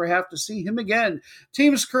won't ever have to see him again.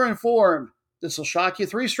 Team's current form. This will shock you.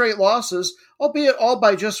 3 straight losses, albeit all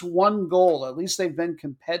by just 1 goal. At least they've been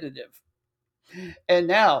competitive. And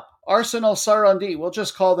now, Arsenal Sarandí, we'll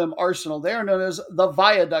just call them Arsenal. They are known as the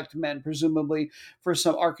Viaduct Men, presumably for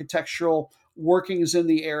some architectural workings in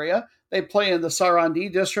the area. They play in the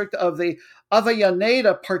Sarandí district of the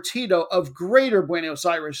Avellaneda Partido of Greater Buenos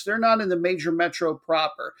Aires. They're not in the major metro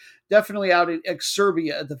proper, definitely out in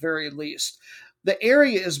Exurbia at the very least. The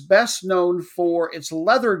area is best known for its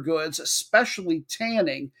leather goods, especially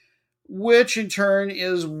tanning, which in turn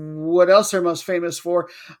is what else they're most famous for,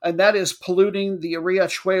 and that is polluting the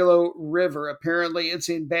Riachuelo River. Apparently, it's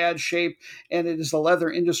in bad shape, and it is the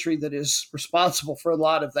leather industry that is responsible for a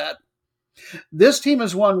lot of that. This team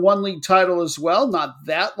has won 1 league title as well, not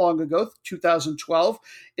that long ago, 2012,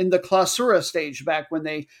 in the Clausura stage, back when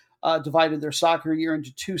they divided their soccer year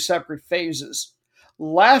into 2 separate phases.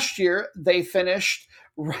 Last year, they finished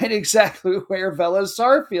right exactly where Vélez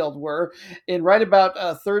Sarsfield were, in right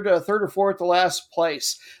about third or fourth to last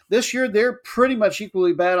place. This year, they're pretty much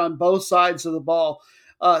equally bad on both sides of the ball.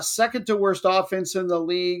 Second to worst offense in the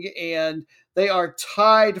league, and they are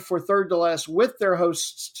tied for third to last with their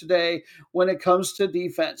hosts today when it comes to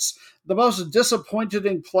defense. The most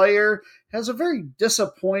disappointing player has a very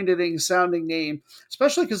disappointing sounding name,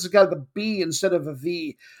 especially because it's got a B instead of a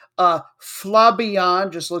V.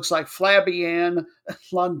 Flabian just looks like Flabian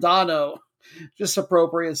Londano. Just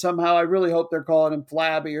appropriate somehow. I really hope they're calling him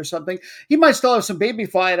Flabby or something. He might still have some baby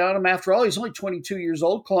flight on him. After all, he's only 22 years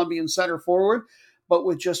old, Colombian center forward, but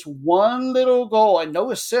with just 1 little goal and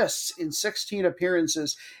no assists in 16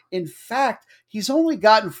 appearances. In fact, he's only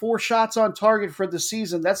gotten 4 shots on target for the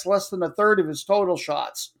season. That's less than a third of his total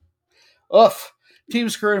shots. Oof.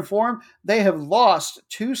 Team's current form, they have lost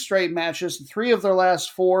 2 straight matches, 3 of their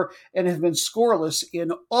last 4, and have been scoreless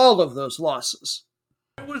in all of those losses.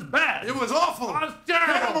 It was bad. It was awful. It was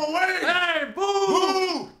terrible. Get him away. Hey, boo!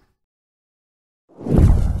 Boo!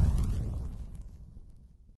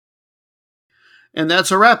 And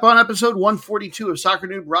that's a wrap on episode 142 of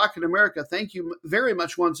Soccernoob Rockin' America. Thank you very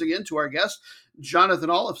much once again to our guest, Jonathan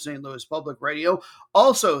All of St. Louis Public Radio.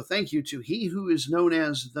 Also, thank you to he who is known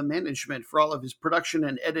as the management for all of his production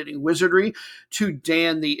and editing wizardry, to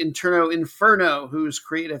Dan the Interno Inferno, whose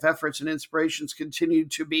creative efforts and inspirations continue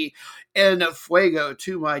to be en fuego,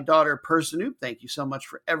 to my daughter, Soccernoob. Thank you so much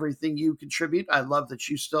for everything you contribute. I love that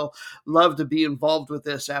you still love to be involved with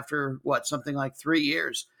this after, something like 3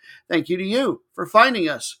 years. Thank you to you for finding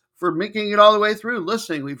us, for making it all the way through,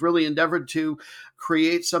 listening. We've really endeavored to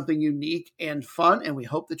create something unique and fun, and we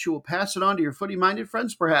hope that you will pass it on to your footy-minded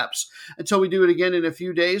friends, perhaps. Until we do it again in a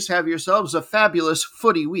few days, have yourselves a fabulous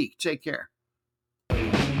footy week. Take care.